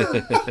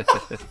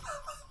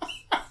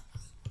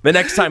 The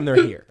next time they're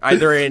here,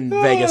 they're in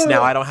Vegas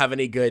now. I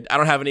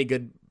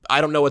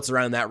don't know what's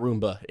around that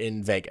Roomba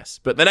in Vegas,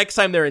 but the next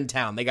time they're in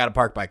town, they got to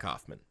park by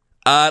Kaufman.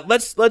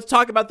 Let's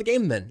talk about the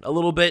game then a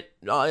little bit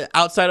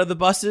outside of the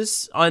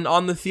buses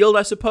on the field,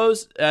 I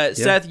suppose.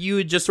 Seth, you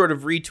had just sort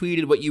of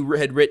retweeted what you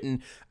had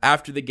written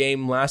after the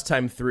game last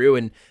time through,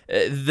 and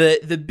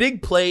the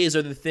big plays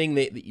are the thing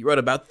that you wrote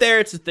about there.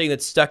 It's the thing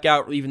that stuck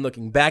out even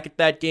looking back at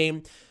that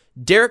game.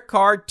 Derek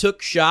Carr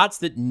took shots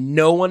that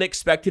no one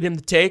expected him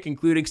to take,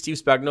 including Steve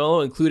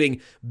Spagnuolo,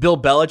 including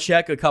Bill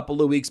Belichick a couple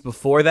of weeks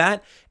before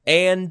that.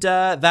 And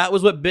that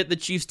was what bit the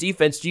Chiefs'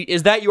 defense.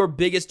 Is that your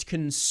biggest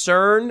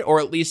concern, or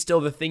at least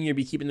still the thing you'll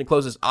be keeping the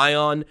closest eye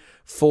on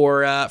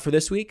for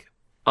this week?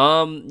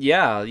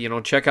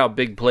 Yeah, check out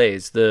big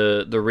plays.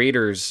 The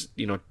Raiders,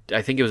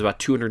 I think it was about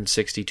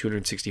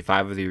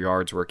 265 of their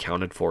yards were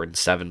accounted for in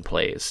 7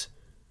 plays.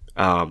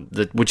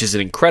 Which is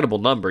an incredible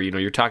number.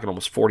 You're talking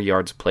almost 40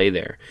 yards of play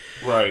there,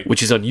 right?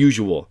 Which is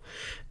unusual.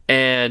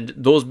 And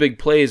those big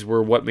plays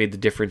were what made the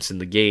difference in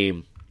the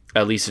game,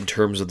 at least in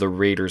terms of the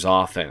Raiders'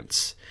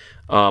 offense.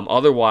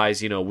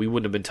 Otherwise, we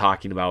wouldn't have been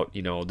talking about,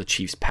 the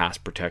Chiefs' pass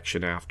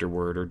protection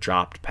afterward or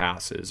dropped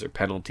passes or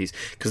penalties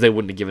because they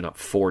wouldn't have given up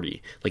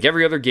 40. Like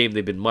every other game,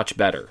 they've been much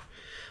better.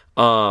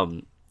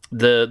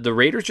 The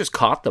Raiders just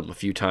caught them a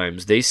few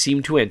times. They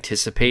seemed to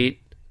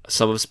anticipate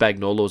some of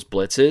Spagnuolo's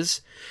blitzes,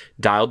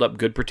 dialed up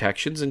good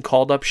protections, and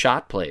called up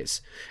shot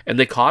plays. And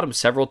they caught him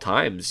several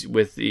times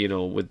with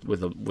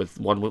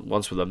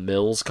once with a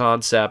Mills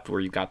concept where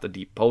you got the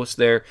deep post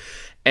there,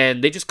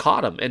 and they just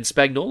caught him. And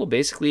Spagnuolo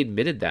basically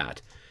admitted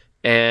that.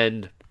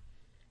 And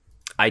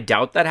I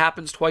doubt that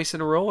happens twice in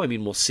a row. I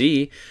mean, we'll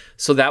see.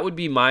 So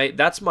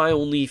that's my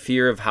only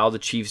fear of how the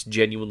Chiefs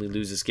genuinely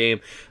lose this game.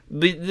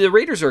 The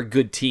Raiders are a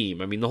good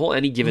team. I mean, the whole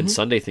any given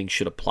Sunday thing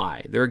should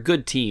apply. They're a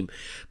good team,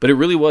 but it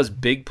really was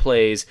big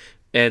plays,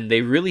 and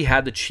they really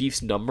had the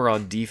Chiefs' number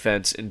on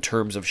defense in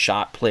terms of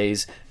shot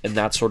plays and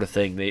that sort of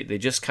thing. They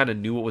just kind of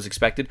knew what was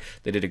expected.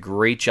 They did a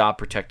great job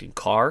protecting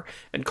Carr,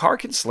 and Carr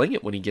can sling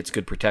it when he gets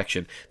good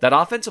protection. That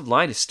offensive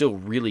line is still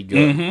really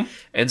good.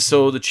 And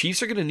so the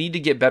Chiefs are going to need to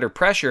get better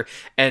pressure,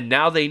 and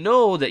now they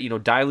know that,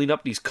 dialing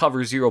up these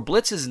cover zero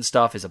blitzes and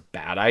stuff is a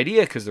bad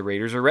idea because the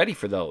Raiders are ready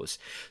for those.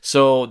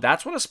 So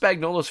that's one of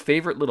Spagnuolo's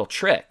favorite little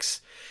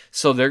tricks.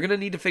 So they're going to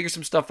need to figure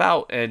some stuff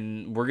out,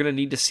 and we're going to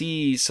need to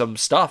see some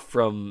stuff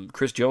from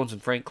Chris Jones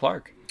and Frank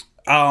Clark.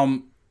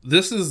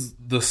 This is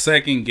the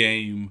second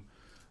game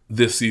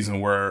this season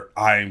where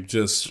I'm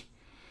just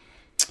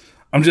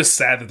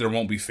sad that there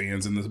won't be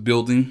fans in this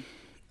building.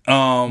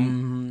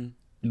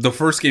 The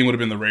first game would have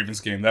been the Ravens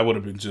game. That would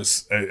have been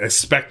just a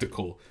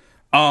spectacle.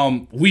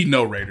 We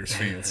know Raiders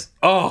fans.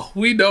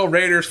 We know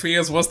Raiders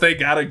fans once they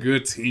got a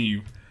good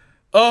team.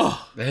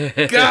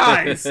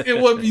 Guys,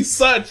 it would be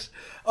such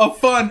a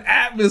fun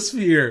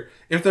atmosphere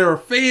if there were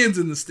fans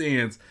in the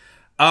stands.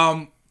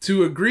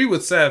 To agree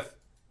with Seth,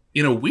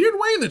 in a weird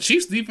way, the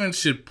Chiefs defense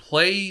should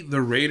play the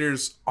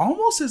Raiders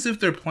almost as if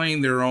they're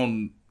playing their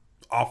own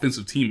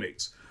offensive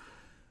teammates.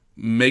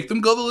 Make them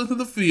go the length of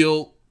the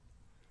field,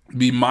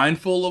 be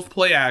mindful of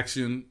play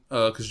action,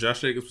 because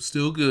Josh Jacobs was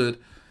still good.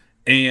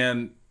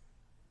 And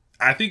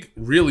I think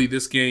really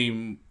this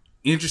game,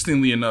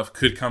 interestingly enough,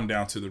 could come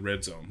down to the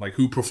red zone. Like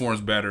who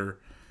performs better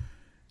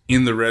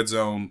in the red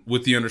zone,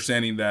 with the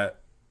understanding that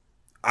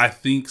I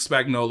think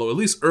Spagnuolo, at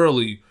least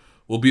early,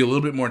 will be a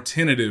little bit more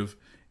tentative.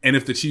 And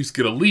if the Chiefs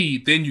get a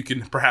lead, then you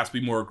can perhaps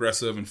be more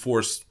aggressive and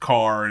force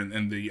Carr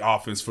and the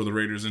offense for the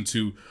Raiders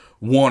into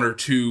one or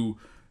two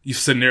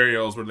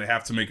scenarios where they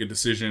have to make a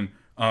decision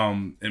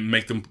and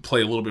make them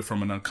play a little bit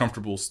from an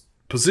uncomfortable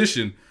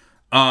position.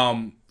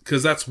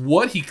 Because that's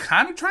what he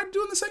kind of tried to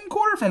do in the second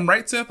quarter, if I'm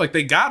right, Seth. Like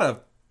they got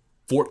a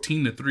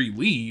 14-3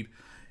 lead,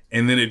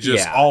 and then it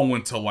just all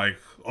went to like,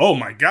 oh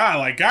my God,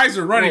 like guys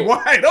are running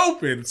wide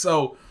open.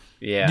 So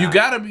you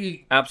gotta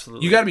be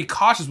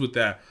cautious with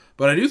that.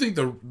 But I do think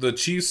the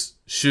Chiefs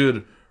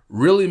should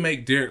really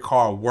make Derek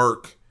Carr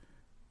work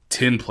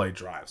 10-play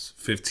drives,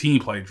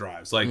 15-play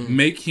drives. Like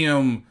make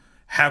him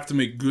have to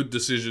make good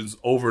decisions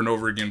over and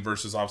over again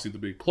versus obviously the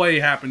big play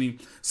happening.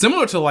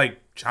 Similar to like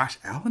Josh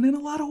Allen in a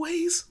lot of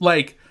ways.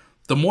 Like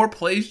the more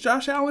plays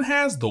Josh Allen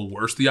has, the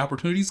worse the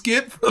opportunities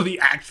get for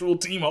the actual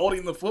team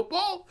holding the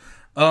football.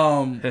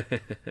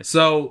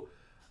 So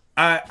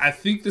I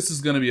think this is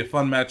going to be a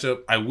fun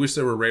matchup. I wish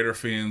there were Raider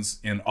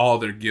fans in all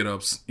their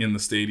get-ups in the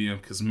stadium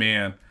because,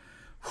 man,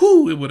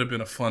 it would have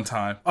been a fun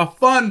time. A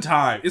fun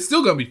time. It's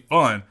still going to be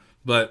fun,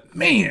 but,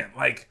 man,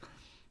 like,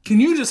 can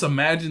you just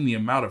imagine the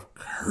amount of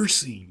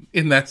cursing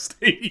in that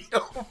stadium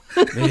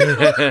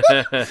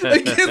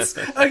against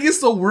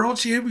the world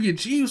champion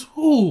Chiefs?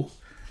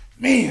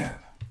 Man.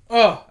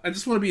 Oh, I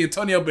just want to be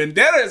Antonio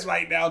Banderas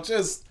right now.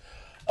 Just,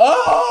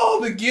 oh,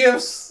 the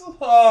gifts.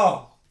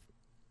 Oh.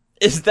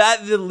 Is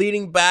that the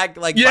leaning back,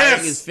 like Yes,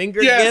 biting his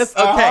finger yes,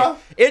 gif? Okay. uh-huh.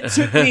 It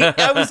took me,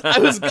 I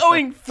was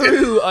going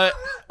through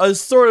a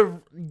sort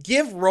of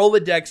GIF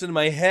Rolodex in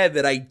my head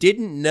that I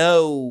didn't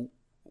know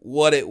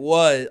what it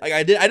was. Like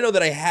I didn't know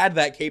that I had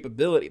that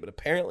capability, but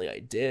apparently I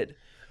did.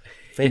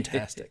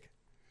 Fantastic.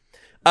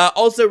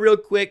 Also, real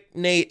quick,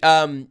 Nate,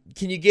 can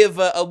you give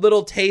a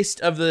little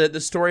taste of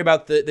the story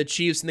about the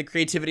Chiefs and the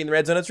creativity in the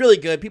red zone? It's really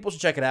good. People should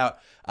check it out.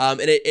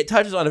 And it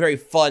touches on a very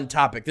fun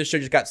topic. This show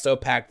just got so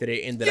packed that it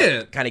ended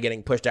up kind of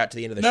getting pushed out to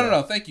the end of the show.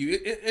 No, thank you.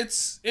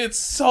 It's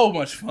so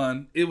much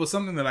fun. It was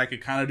something that I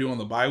could kind of do on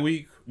the bye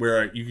week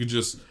where you could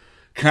just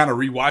kind of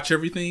rewatch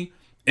everything,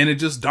 and it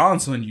just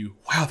dawns on you,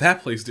 wow,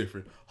 that plays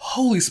different.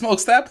 Holy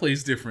smokes, that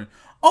plays different.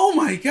 Oh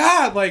my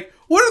God, like,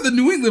 what are the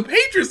New England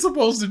Patriots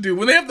supposed to do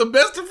when they have the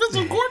best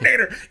defensive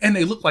coordinator and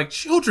they look like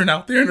children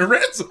out there in the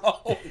red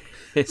zone?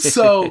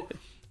 So,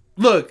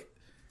 look,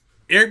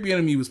 Eric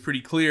Bieniemy was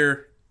pretty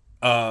clear.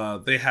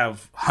 They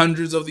have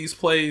hundreds of these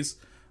plays.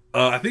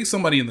 I think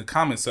somebody in the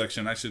comment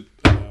section, I should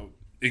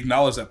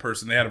acknowledge that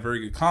person. They had a very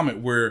good comment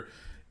where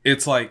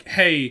it's like,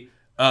 hey,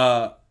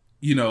 I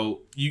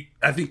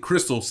think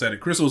Crystal said it.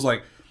 Crystal was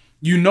like,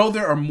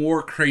 there are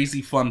more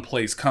crazy fun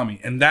plays coming.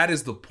 And that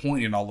is the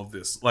point in all of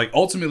this. Like,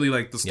 ultimately,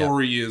 like, the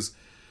story is,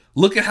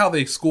 look at how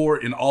they score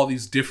in all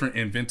these different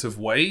inventive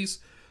ways.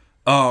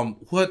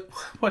 What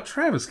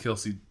Travis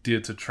Kelce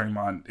did to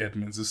Tremont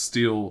Edmonds is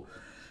still,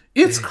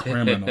 it's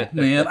criminal,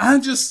 man.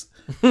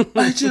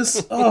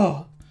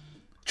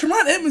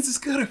 Tremont Edmonds is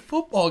good at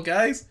football,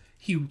 guys.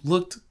 He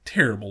looked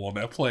terrible on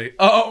that play.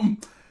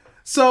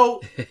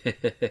 So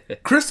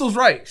Crystal's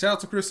right. Shout out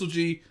to Crystal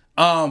G.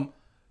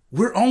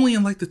 We're only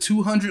in like the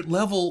 200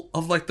 level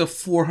of like the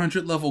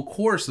 400 level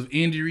course of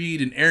Andy Reid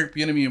and Eric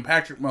Bieniemy and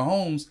Patrick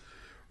Mahomes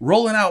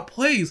rolling out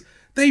plays.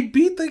 They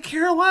beat the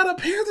Carolina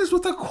Panthers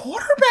with a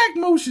quarterback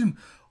motion.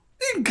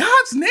 In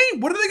God's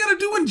name, what are they going to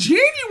do in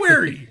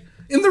January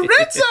in the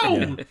red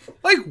zone?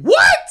 Like,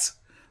 what?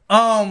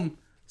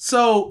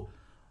 So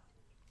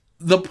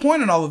the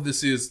point in all of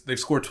this is they've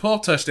scored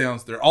 12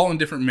 touchdowns. They're all in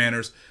different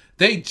manners.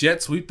 They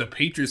jet sweep the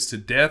Patriots to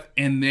death,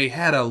 and they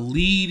had a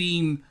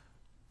leading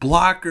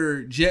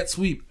blocker jet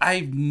sweep.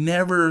 I've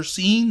never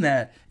seen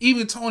that.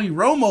 Even Tony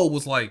Romo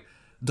was like,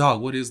 dog,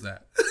 what is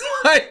that?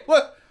 Like,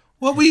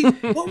 what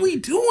we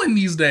doing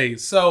these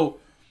days? So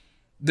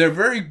they're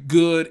very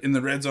good in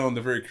the red zone.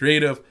 They're very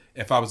creative.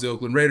 If I was the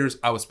Oakland Raiders,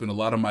 I would spend a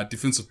lot of my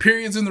defensive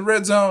periods in the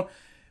red zone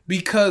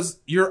because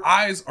your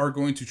eyes are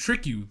going to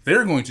trick you.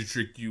 They're going to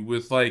trick you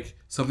with like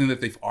something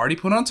that they've already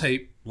put on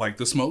tape, like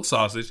the smoked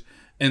sausage,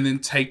 and then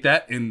take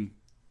that and,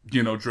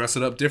 dress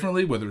it up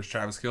differently, whether it's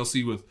Travis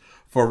Kelce with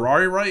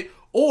Ferrari right,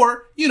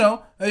 or,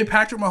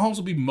 Patrick Mahomes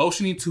will be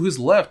motioning to his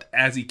left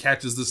as he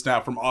catches the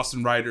snap from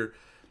Austin Ryder,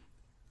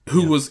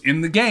 who was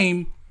in the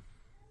game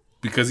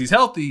because he's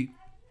healthy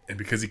and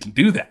because he can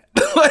do that.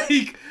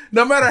 Like,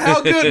 no matter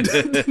how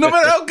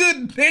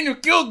good Daniel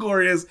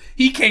Kilgore is,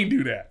 he can't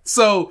do that.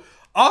 So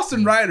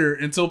Austin Ryder,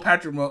 until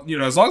Patrick,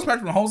 as long as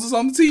Patrick Mahomes is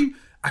on the team,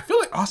 I feel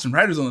like Austin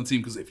Ryder's on the team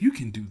because if you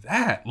can do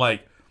that,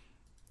 like,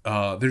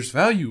 there's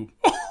value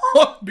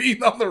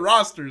being on the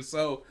roster.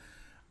 So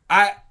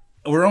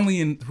we're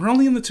only in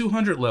the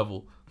 200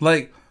 level.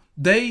 Like,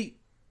 they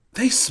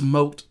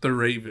smoked the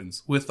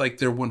Ravens with like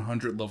their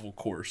 100 level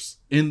course.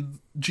 In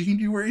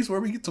January is where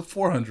we get to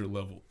 400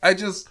 level.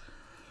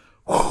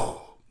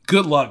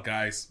 Good luck,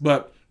 guys.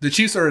 But the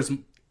Chiefs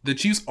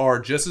are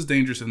just as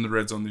dangerous in the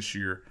red zone this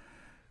year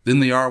than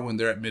they are when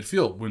they're at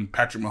midfield, when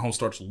Patrick Mahomes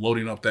starts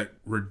loading up that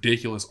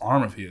ridiculous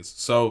arm of his.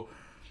 So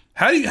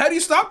how do you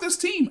stop this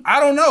team? I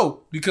don't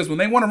know, because when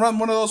they want to run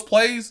one of those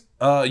plays,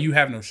 you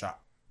have no shot.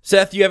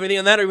 Seth, do you have anything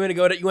on that, or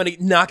you want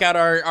to knock out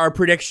our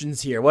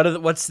predictions here?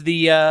 What's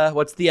the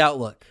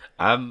outlook?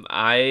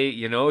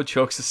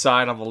 Jokes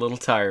aside, I'm a little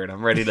tired.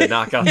 I'm ready to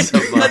knock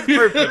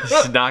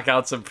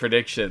out some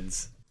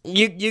predictions.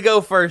 You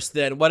go first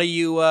then. What do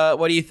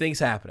you think's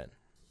happening?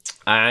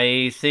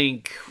 I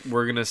think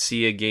we're going to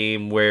see a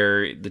game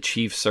where the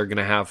Chiefs are going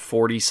to have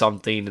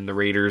 40-something and the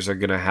Raiders are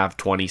going to have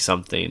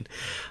 20-something.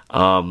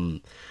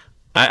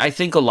 I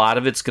think a lot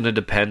of it's going to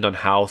depend on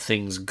how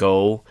things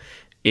go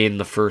in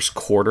the first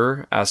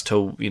quarter as to,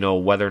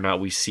 whether or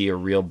not we see a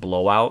real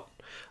blowout.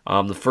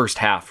 The first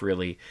half,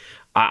 really.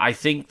 I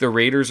think the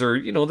Raiders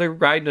are, they're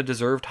riding a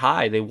deserved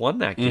high. They won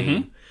that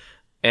game. Mm-hmm.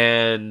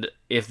 And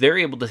if they're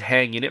able to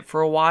hang in it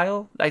for a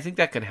while, I think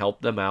that can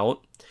help them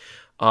out.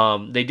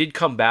 They did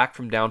come back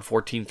from down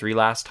 14-3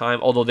 last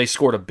time, although they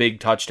scored a big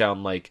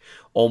touchdown like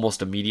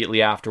almost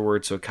immediately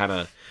afterwards, so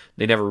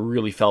they never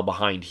really fell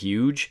behind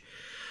huge.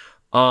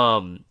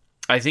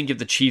 I think if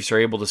the Chiefs are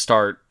able to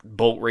start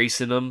boat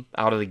racing them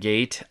out of the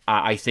gate,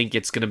 I think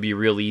it's going to be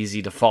real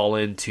easy to fall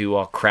into,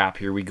 oh crap,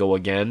 here we go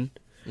again.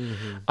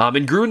 Mm-hmm.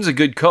 And Gruden's a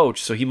good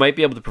coach, so he might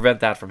be able to prevent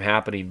that from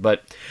happening,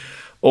 but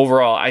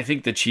overall, I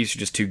think the Chiefs are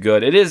just too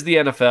good. It is the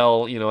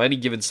NFL, any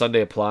given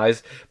Sunday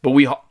applies, but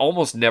we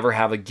almost never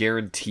have a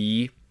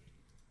guarantee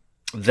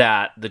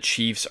that the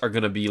Chiefs are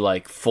going to be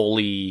like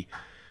fully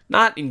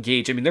not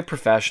engaged. I mean, they're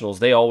professionals.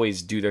 They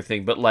always do their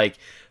thing, but like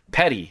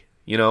petty,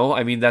 you know?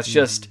 I mean, that's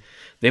just,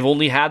 they've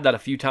only had that a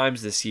few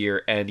times this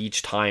year, and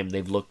each time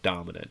they've looked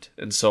dominant.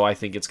 And so I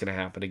think it's going to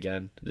happen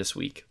again this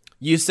week.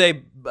 You say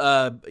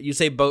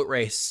boat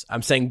race.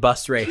 I'm saying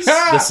bus race.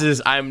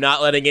 I'm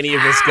not letting any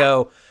of this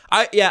go.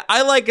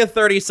 I like a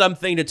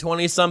 30-something to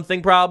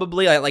 20-something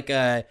probably.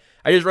 I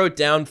just wrote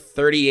down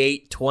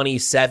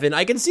 38-27.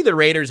 I can see the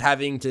Raiders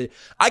having to...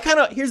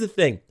 Here's the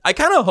thing. I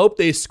kind of hope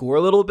they score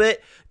a little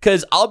bit,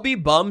 because I'll be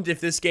bummed if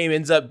this game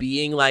ends up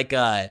being like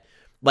a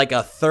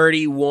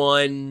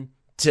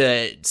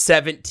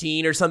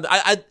 31-17 or something.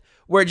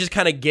 Where it just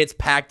kind of gets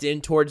packed in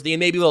towards the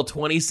end, maybe a little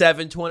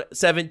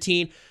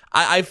 27-17.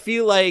 I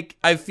feel like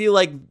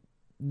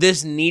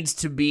this needs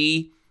to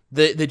be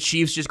the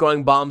Chiefs just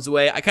going bombs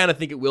away. I kind of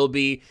think it will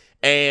be,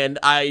 and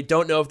I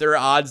don't know if there are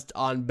odds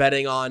on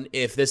betting on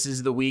if this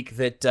is the week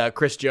that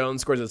Chris Jones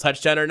scores a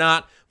touchdown or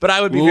not. But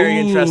I would be very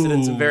interested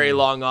in some very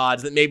long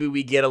odds that maybe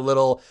we get a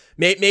little,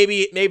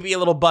 maybe a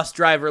little bus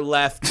driver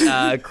left.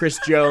 Chris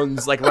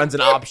Jones like runs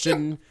an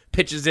option,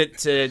 pitches it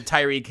to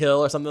Tyreek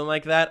Hill or something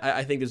like that.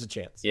 I think there's a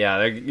chance.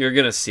 Yeah, you're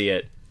gonna see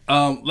it.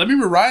 Let me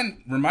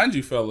remind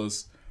you,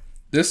 fellas.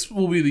 This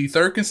will be the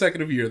third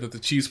consecutive year that the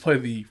Chiefs play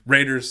the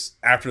Raiders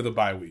after the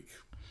bye week.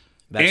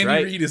 That's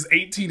right. Andy Reid is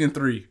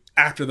 18-3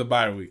 after the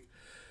bye week.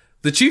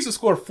 The Chiefs have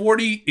scored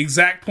 40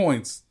 exact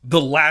points the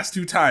last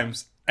two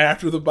times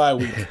after the bye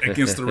week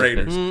against the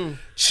Raiders.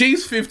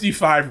 Chiefs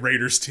 55,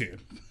 Raiders 10.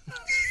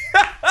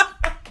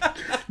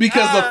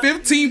 Because the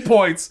 15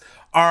 points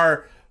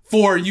are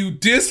for you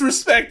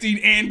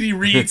disrespecting Andy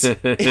Reid's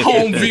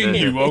home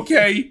venue,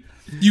 okay?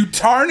 You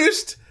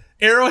tarnished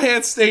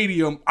Arrowhead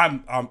Stadium. I'm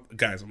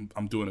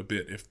doing a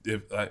bit.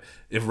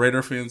 If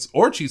Raider fans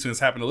or Chiefs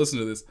fans happen to listen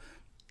to this,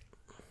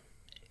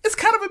 it's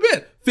kind of a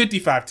bit.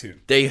 55-10.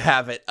 There you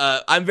have it.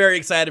 I'm very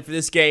excited for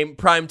this game.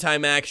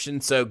 Primetime action,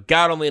 so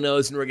God only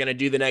knows when we're going to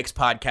do the next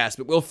podcast,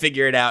 but we'll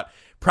figure it out.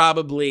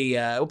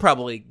 We'll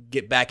probably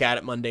get back at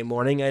it Monday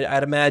morning,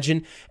 I'd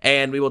imagine,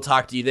 and we will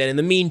talk to you then. In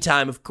the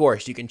meantime, of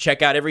course, you can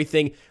check out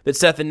everything that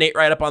Seth and Nate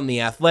write up on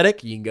The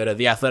Athletic. You can go to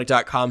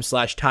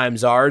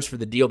theathletic.com/timesours for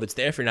the deal that's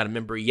there if you're not a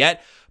member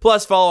yet.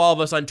 Plus, follow all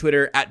of us on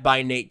Twitter at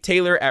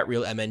 @ByNateTaylor,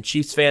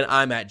 @RealMNChiefsFan.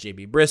 I'm at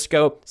JB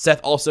Briscoe.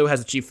 Seth also has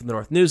a Chief from the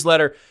North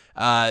newsletter.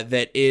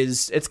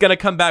 It's going to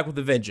come back with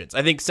a vengeance.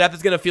 I think Seth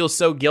is going to feel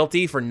so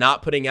guilty for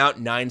not putting out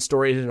 9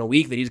 stories in a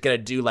week that he's going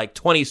to do like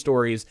 20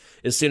 stories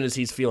as soon as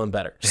he's feeling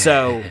better.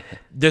 So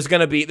there's going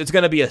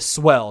to be a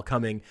swell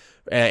coming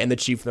in the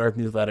Chief North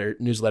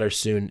newsletter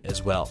soon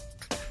as well.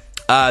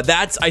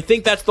 I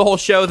think that's the whole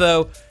show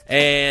though.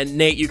 And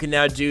Nate, you can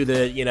now do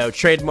the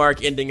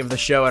trademark ending of the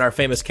show and our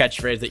famous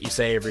catchphrase that you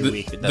say every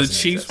week. The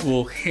Chiefs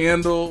will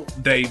handle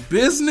their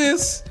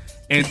business.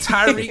 And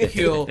Tyreek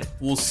Hill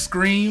will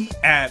scream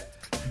at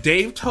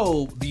Dave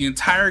Toub the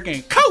entire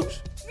game. Coach,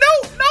 no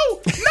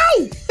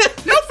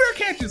fair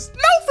catches.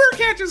 No fair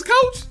catches,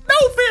 coach. No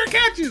fair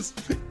catches.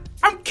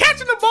 I'm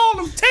catching the ball and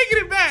I'm taking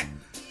it back.